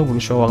செக்ஷன் வந்து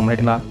உங்களுக்கு ஷோ ஆகும்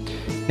ரைட்டுங்களா.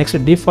 நெக்ஸ்ட்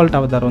டிஃபால்ட்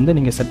அவதார் வந்து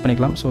நீங்கள் செட்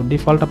பண்ணிக்கலாம். ஸோ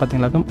டிஃபால்ட்டாக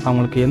பார்த்தீங்கன்னாக்கும்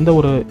அவங்களுக்கு எந்த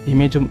ஒரு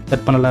இமேஜும்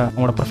செட் பண்ணலை,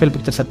 அவங்களோட ப்ரொஃபைல்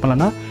பிக்சர் செட்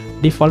பண்ணலைன்னா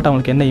டிஃபால்ட்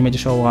அவங்களுக்கு என்ன இமேஜ்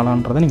ஷோ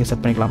ஆகலான்றதை நீங்கள்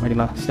செட் பண்ணிக்கலாம்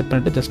ரைட்டுங்களா. செட்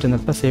பண்ணிவிட்டு ஜஸ்ட் இந்த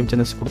இடத்துல சேவ்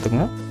சேஞ்சஸ்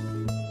கொடுத்துங்க.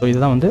 ஸோ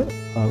இதுதான் வந்து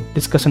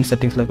டிஸ்கஷன்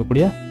செட்டிங்ஸில்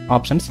இருக்கக்கூடிய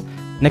ஆப்ஷன்ஸ்.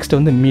 நெக்ஸ்ட்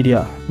வந்து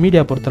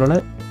மீடியா பொறுத்தவரை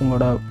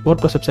உங்களோட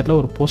WordPress வெப்சைட்டில்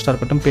ஒரு போஸ்ட்டாக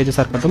இருக்கட்டும்,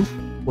 பேஜஸாக இருக்கட்டும்,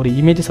 ஒரு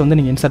இமேஜஸ் வந்து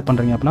நீங்கள் இன்சர்ட்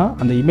பண்ணுறீங்க அப்படின்னா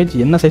அந்த இமேஜ்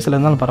என்ன சைஸில்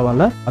இருந்தாலும்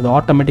பரவாயில்ல, அது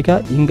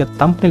ஆட்டோமேட்டிக்காக இங்கே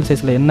தம்ப்நெயில்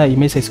சைஸில் என்ன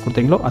இமேஜ் சைஸ்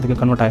கொடுத்தீங்களோ அதுக்கு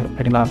கன்வெர்ட் ஆகிடும்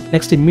ரைட்டுங்களா.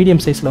 நெக்ஸ்ட்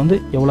மீடியம் சைஸில் வந்து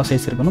எவ்வளோ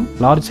சைஸ் இருக்கணும்,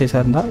 லார்ஜ்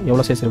சைஸாக இருந்தால்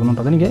எவ்வளோ சைஸ்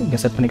இருக்கணுன்றதை நீங்கள் இங்கே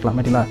செட் பண்ணிக்கலாம்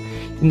ரைட்டுங்களா.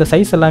 இந்த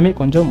சைஸ் எல்லாமே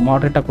கொஞ்சம்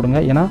மாடரேட்டாக கொடுங்க,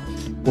 ஏன்னா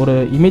ஒரு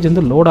இமேஜ்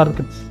வந்து லோடாக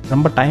இருக்கு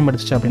ரொம்ப டைம்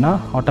எடுத்துச்சு அப்படின்னா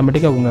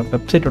ஆட்டோமேட்டிக்காக உங்கள்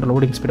வெப்சைட்டோட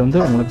லோடிங் ஸ்பீட் வந்து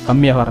உங்களுக்கு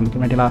கம்மியாக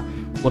ஆரம்பிக்கும் ரைட்டுங்களா.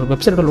 ஒரு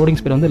வெப்சைட்டோட லோடிங்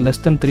ஸ்பீட் வந்து less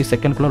than 3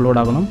 செகண்ட்குள்ளே லோட்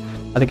ஆகணும்.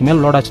 அதுக்கு மேலே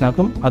லோட்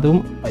ஆச்சுனாக்கும்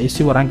அதுவும்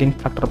SEO ரேங்கிங்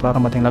ஃபேக்டர்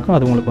ப்ராப்ளம் பார்த்தீங்கன்னாக்கும்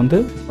அது உங்களுக்கு வந்து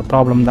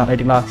ப்ராப்ளம் தான்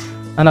ரைட்டுங்களா.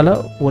 அதனால்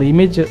ஒரு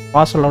இமேஜ்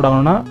ஃபாஸ்ட்டாக லோட்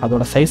ஆகணும்னா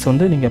அதோட சைஸ்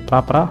வந்து நீங்கள்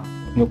ப்ராப்பராக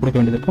நீங்கள் கொடுக்க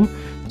வேண்டியது இருக்கும்.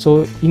 ஸோ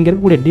இங்கே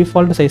இருக்கக்கூடிய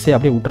டிஃபால்ட் சைஸே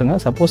அப்படியே விட்டுருங்க.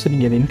 சப்போஸ்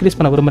நீங்கள் இதை இன்க்ரீஸ்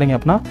பண்ண விரும்புகிறீங்க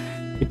அப்படின்னா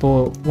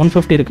இப்போது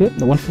 150 இருக்குது,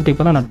 இந்த 150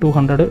 பதிலாக நான்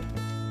 200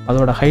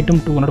 அதோட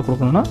ஹைட்டும் 200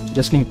 கொடுக்கணும்னா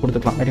ஜஸ்ட் நீங்கள்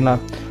கொடுத்துக்கலாம் ரைட்டுங்களா.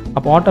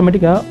 அப்போ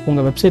ஆட்டோமேட்டிக்காக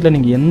உங்கள் வெப்சைட்டில்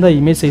நீங்கள் எந்த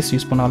இமேஜ் சைஸ்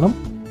யூஸ் பண்ணாலும்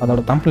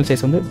அதோட தம்ப்நெயில்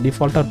சைஸ் வந்து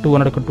டிஃபால்ட்டாக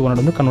 200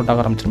 வந்து கன்வெர்ட்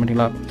ஆக ஆரம்பிச்சிடும்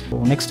ரைட்டுங்களா. ஸோ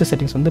நெக்ஸ்ட்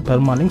செட்டிங்ஸ் வந்து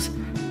பெர்மாலிங்க்ஸ்.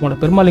 உங்களோட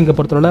பெர்மாலிங்கை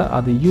பொறுத்தவரை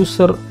அது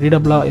யூசர்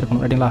ரீடபிளாக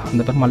இருக்கணும் ரைட்டுங்களா.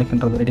 அந்த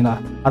பெர்மாலிங்க்ன்றது ரைட்டுங்களா.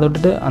 அதை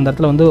விட்டுட்டு அந்த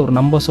இடத்துல வந்து ஒரு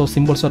நம்பர்ஸோ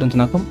சிம்பிள்ஸோ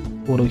இருந்துச்சுனாக்கும்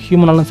ஒரு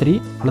ஹியூமனாலும் சரி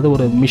அல்லது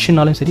ஒரு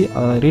மிஷினாலும் சரி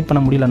அதை ரீட்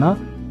பண்ண முடியலன்னா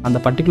அந்த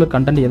பர்டிகுலர்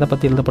கண்டென்ட் எதை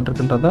பற்றி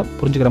எழுதப்பட்டிருக்குன்றதை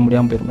புரிஞ்சுக்கிற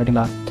முடியாமல் போயிடும்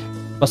ரைட்டுங்களா.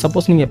 இப்போ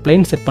சப்போஸ் நீங்கள்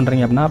பிளெயின் செட்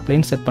பண்ணுறீங்க அப்படின்னா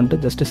பிளெயின் செட் பண்ணிட்டு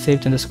ஜஸ்ட் சேவ்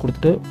சேஞ்சஸ்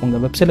கொடுத்துட்டு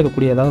உங்கள் வெப்சைட்டில்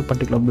இருக்கக்கூடிய ஏதாவது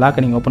பர்டிகுலர்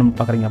பிளாக்கை நீங்கள் ஓப்பன் பண்ணி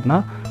பார்க்குறீங்க அப்படின்னா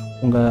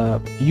உங்கள்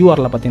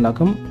யூஆரில்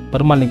பார்த்தீங்கன்னாக்கும்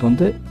பெருமாள் லிங்க்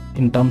வந்து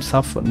in terms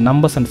of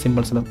numbers and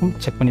சிம்பிள்ஸில் இருக்கும்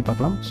செக் பண்ணி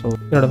பார்க்கலாம். ஸோ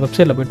என்னோட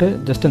வெப்சைட்டில் போய்ட்டு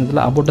ஜஸ்ட் இந்த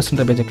இதில்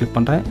அபோட்டஸ்ன்ற பேஜை கிளிக்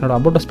பண்ணுறேன். என்னோட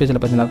அபோட்டஸ்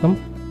பேஜில் பார்த்தீங்கன்னாக்கும்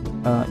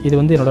இது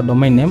வந்து என்னோட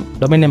டொமைன்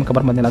நேமுக்கு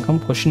அப்புறம்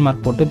பார்த்தீங்கன்னாக்கும் கொஸ்டின்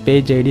மார்க் போட்டு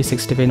பேஜ் ஐடி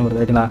 65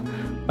 வருது ரைட்டுங்களா.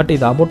 பட்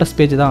இது அபோட்டஸ்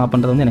பேஜ் தான்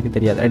பண்ணுறது வந்து எனக்கு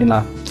தெரியாது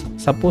ரைட்டுங்களா.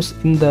 சப்போஸ்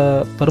இந்த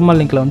பெருமாள்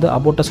லிங்கில் வந்து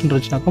அபோட்டஸ்ன்னு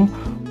இருந்துச்சுனாக்கும்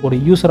ஒரு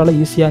யூஸரால்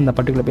ஈஸியாக இந்த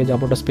பர்டிகுலர் பேஜ்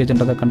அபோட்டஸ்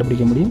பேஜ்ன்றதை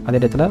கண்டுபிடிக்க முடியும். அதே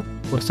இடத்துல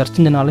ஒரு சர்ச்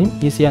இன்ஜினாலையும்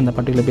ஈஸியாக இந்த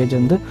பர்டிகுலர் பேஜ்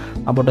வந்து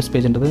அபோட்டஸ்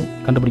பேஜ்ன்றது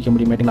கண்டுபிடிக்க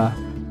முடியும் ரைட்டுங்களா.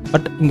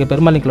 பட் இங்கே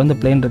பெருமாள் லிங்கில் வந்து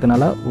பிளெயின்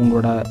இருக்கனால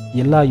உங்களோட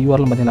எல்லா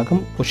யூஆர்லும்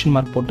பார்த்தீங்கன்னாக்கும் கொஸ்டின்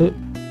மார்க் போட்டு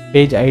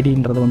பேஜ்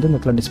ஐடின்றது வந்து இந்த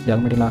இடத்துல டிஸ்பிளே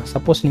ஆகும் ரைட்டுங்களா.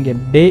 சப்போஸ் நீங்கள்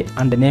டே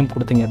அண்ட் நேம்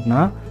கொடுத்தீங்க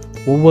அப்படின்னா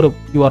ஒவ்வொரு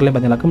யூஆர்லையும்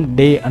பார்த்தீங்கன்னாக்கும்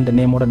டே அண்ட்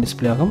நேமோட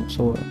டிஸ்பிளே ஆகும்.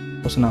 ஸோ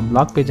சப்போஸ் நான்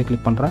பிளாக் பேஜை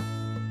கிளிக் பண்ணுறேன்.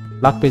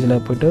 பிளாக் பேஜில்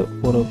போய்ட்டு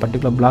ஒரு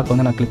பர்டிகுலர் பிளாக்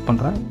வந்து நான் கிளிக்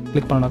பண்ணுறேன்.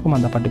 கிளிக் பண்ணனாக்கும்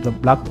அந்த பர்டிகுலர்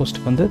பிளாக்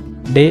போஸ்ட்டுக்கு வந்து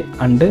டே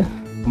அண்டு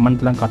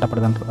மந்த்லாம்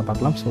காட்டப்படுதுன்றதை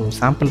பார்க்கலாம். ஸோ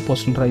சாம்பிள்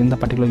போஸ்ட்ன்ற இந்த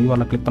பர்டிகுலர்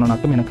யூஆரில் கிளிக்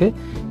பண்ணனாக்கும் எனக்கு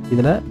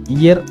இதில்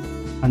இயர்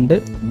அண்டு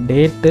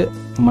டேட்டு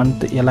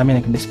மந்த் எல்லாமே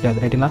எனக்கு டிஸ்பிளே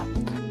ஆகுது ரைட்டுங்களா.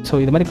 ஸோ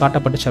இது மாதிரி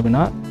காட்டப்பட்டுச்சு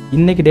அப்படின்னா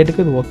இன்றைக்கி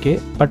டேட்டுக்கு இது ஓகே.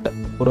 பட்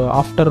ஒரு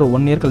ஆஃப்டர்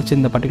 1 இயர் கழிச்சு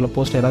இந்த பர்டிகுலர்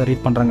போஸ்ட் ஏதாவது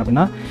ரீட் பண்ணுறாங்க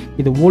அப்படின்னா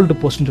இது ஓல்டு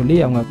போஸ்ட்னு சொல்லி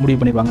அவங்க முடிவு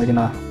பண்ணிப்பாங்க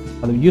ரைட்டுங்களா.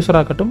 அது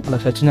யூஸராக இருக்கட்டும்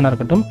அல்லது சர்ச் இன்ஜினாக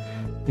இருக்கட்டும்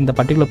இந்த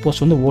பர்டிகுலர்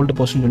போஸ்ட் வந்து ஓல்டு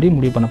போஸ்ட்னு சொல்லி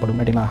முடிவு பண்ணப்படும்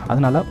ரைட்டுங்களா.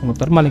 அதனால் உங்கள்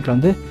பெருமாள் லிங்கில்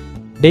வந்து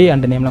டே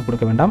அண்ட் நேம்லாம்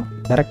கொடுக்க வேண்டாம்.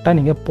 டேரெக்டாக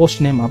நீங்கள்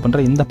போஸ்ட் நேம் அப்படின்ற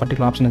இந்த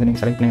பர்டிகுலர் ஆப்ஷனை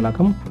நீங்கள் செலக்ட்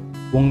பண்ணிங்களாக்கும்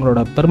உங்களோட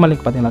பெருமாள்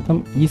லிங்க் பார்த்தீங்கன்னாக்கும்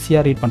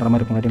ஈஸியாக ரீட் பண்ணுற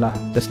மாதிரி இருக்கும் ரைட்டுங்களா.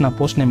 ஜஸ்ட் நான்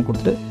போஸ்ட் நேம்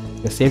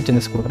கொடுத்துட்டு சேவ்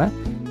சேஞ்சஸ் கொடுக்குறேன்.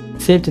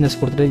 சேவ் சேஞ்சஸ்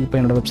கொடுத்துட்டு இப்போ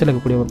என்னோட வெப்சைட்டில்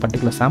இருக்கக்கூடிய ஒரு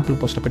பர்டிகுலர் சாம்பிள்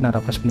போஸ்ட்டை போய்ட்டு நான்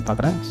ரெஃப்ரெஷ் பண்ணி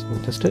பார்க்குறேன். ஸோ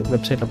ஜஸ்ட்டு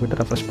வெப்சைட்டில் போய்ட்டு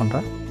ரெஃப்ரெஷ்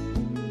பண்ணுறேன்.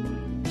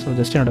 ஸோ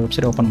ஜஸ்ட் என்னோட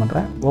வெப்சைட் ஓப்பன்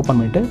பண்ணுறேன். ஓப்பன்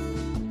பண்ணிவிட்டு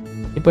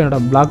இப்போ என்னோட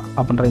பிளாக்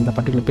அப்படின்ற இந்த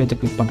பர்டிகுலர் பேஜை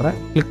கிளிக் பண்ணுறேன்.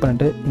 கிளிக்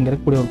பண்ணிவிட்டு இங்கே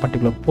இருக்கக்கூடிய ஒரு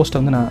பர்டிகுலர் போஸ்ட்டை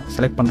வந்து நான்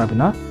செலக்ட் பண்ணுறேன்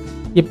அப்படின்னா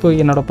இப்போ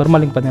என்னோட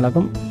பெருமாள் லிங்க்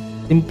பார்த்தீங்கன்னாக்கும்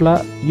சிம்பிளாக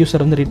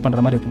யூஸர் வந்து ரீட் பண்ணுற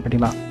மாதிரி இருக்கும்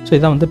ரைட்டுங்களா. ஸோ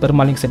இதான் வந்து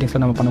பெருமாள் லிங்க்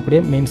செட்டிங்ஸில் நம்ம பண்ணக்கூடிய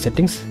மெயின்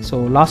செட்டிங்ஸ். ஸோ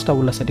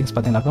லாஸ்ட்டாக உள்ள செட்டிங்ஸ்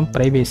பார்த்தீங்கன்னாக்கும்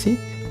ப்ரைவேசி.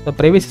 ஸோ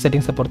ப்ரைவேசி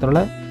செட்டிங்ஸை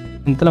பொறுத்தவரை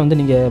இதில் வந்து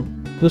நீங்கள்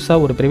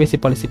புதுசாக ஒரு ப்ரைவேசி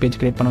பாலிசி பேஜ்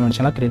கிரியேட் பண்ணணும்னு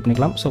நினச்சாலும் கிரியேட்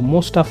பண்ணிக்கலாம். ஸோ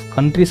மோஸ்ட் ஆஃப்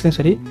கண்ட்ரீஸ்லையும்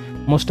சரி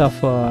மோஸ்ட் ஆஃப்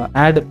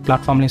ஆட்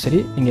பிளாட்ஃபார்ம்லையும்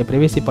சரி நீங்கள்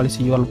ப்ரைவேசி பாலிசி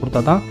யூஆர்எல்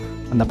கொடுத்தா தான்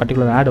அந்த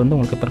பர்டிகுலர் ஆட் வந்து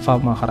உங்களுக்கு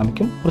பெர்ஃபார்ம் ஆக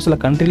ஆரம்பிக்கும். ஒரு சில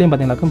கண்ட்ரிலையும்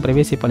பார்த்தீங்கன்னாக்கும்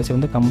ப்ரைவேசி பாலிசி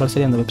வந்து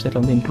கம்பல்சரி அந்த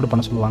வெப்சைட்டில் வந்து இன்க்ளூட்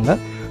பண்ண சொல்லுவாங்க.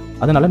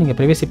 அதனால் நீங்கள்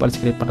ப்ரைவேசி பாலிசி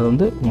கிரியேட் பண்ணுறது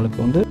வந்து உங்களுக்கு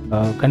வந்து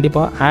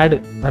கண்டிப்பாக ஆட்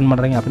ரன்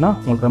பண்ணுறீங்க அப்படின்னா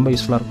உங்களுக்கு ரொம்ப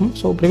யூஸ்ஃபுல்லாக இருக்கும்.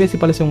 ஸோ ப்ரைவேசி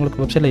பாலிசி உங்களுக்கு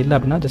வெப்சைட்டில் இல்லை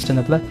அப்படின்னா ஜஸ்ட்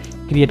இந்த இடத்துல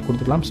கிரியேட்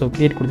கொடுத்துக்கலாம். ஸோ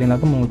கிரியேட்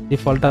கொடுத்தீங்கன்னாக்கும் உங்களுக்கு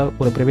டிஃபால்ட்டாக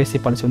ஒரு ப்ரைவேசி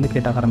பாலிசி வந்து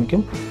கிரியேட் ஆக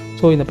ஆரம்பிக்கும்.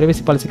 ஸோ இந்த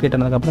ப்ரைவேசி பாலிசி கிரியேட்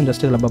ஆனதுக்கப்புறம்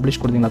ஜஸ்ட் இதில் பப்ளிஷ்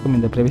கொடுத்தீங்கன்னாக்கும்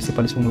இந்த ப்ரைவேசி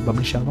பாலிசி உங்களுக்கு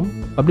பப்ளிஷ் ஆகும்.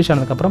 பப்ளிஷ்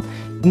ஆனதுக்கப்புறம்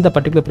இந்த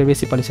பர்டிகுலர்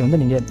ப்ரைவேசி பாலிசி வந்து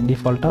நீங்கள்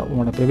டிஃபால்ட்டாக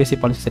உங்களோட ப்ரைவேசி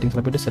பாலிசி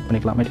செட்டிங்ஸில் போய்ட்டு செட்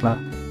பண்ணிக்கலாம் ரைட்டுங்களா.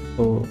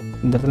 ஸோ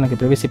இந்த இடத்துல எனக்கு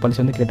ப்ரைவேசி பாலிசி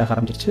வந்து கிரியேட் ஆக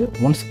ஆரம்பிச்சிருச்சு.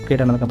 ஒன்ஸ்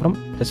கிரியேட் ஆனதுக்கப்புறம்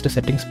ஜஸ்ட்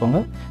செட்டிங்ஸ் போங்க.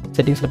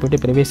 செட்டிங்ஸில்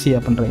போய்ட்டு ப்ரைவேசி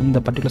அப்படின்ற இந்த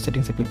பர்டிகுலர்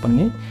செட்டிங்ஸை கிளிக்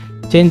பண்ணி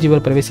சேஞ்ச்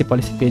யுவர் ப்ரைவேசி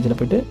பாலிசி பேஜில்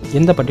போய்ட்டு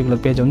எந்த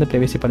பர்டிகுலர் பேஜ் வந்து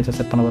ப்ரைவேசி பாலிசி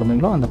செட் பண்ண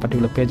வருவீங்களோ அந்த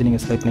பர்டிகுலர் பேஜ்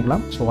நீங்கள் செலக்ட்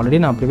பண்ணிக்கலாம். ஸோ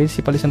ஆல்ரெடி நான்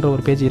ப்ரைவேசி பாலிசின்ற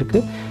ஒரு பேஜ் இருக்குது.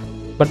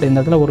 பட் இந்த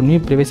இடத்துல ஒரு new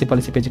privacy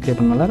policy page create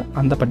பண்ணனால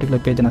அந்த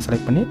பர்டிகுலர் பேஜை நான்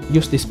செலக்ட் பண்ணி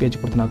யூஸ் திஸ் பேஜ்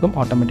கொடுத்தனாக்கும்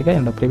ஆட்டோமேட்டிக்காக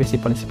என்னோட ப்ரைவேசி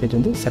பாலிசி பேஜ்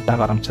வந்து செட்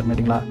ஆக ஆரம்பிச்சிடும்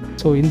ரைட்டுங்களா.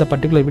 ஸோ இந்த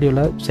பர்டிகுலர்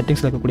வீடியோவில்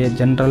செட்டிங்ஸில் இருக்கக்கூடிய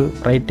general,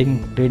 writing,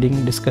 reading,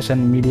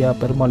 discussion, media,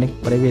 Perumal link,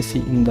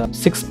 privacy இந்த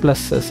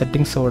 6+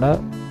 செட்டிங்ஸோட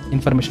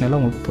இன்ஃபர்மேஷன்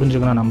எல்லாம் உங்களுக்கு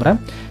புரிஞ்சுக்கணும் நான் நம்புறேன்.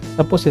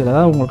 சப்போஸ் இதில்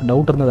ஏதாவது உங்களுக்கு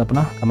டவுட் இருந்தது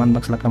அப்படின்னா கமெண்ட்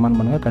பாக்ஸில் கமெண்ட்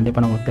பண்ணுங்கள்.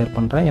 கண்டிப்பாக நான் உங்களுக்கு கிளியர்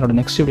பண்ணுறேன். என்னோட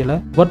நெக்ஸ்ட் வீடியோவில்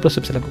WordPress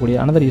வெப்சைட்டில் இருக்கக்கூடிய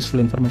another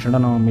யூஸ்ஃபுல் இன்ஃபர்மேஷன்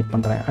நான் மீட்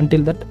பண்ணுறேன்.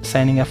 Until that,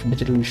 signing off,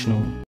 Digital Vishnu.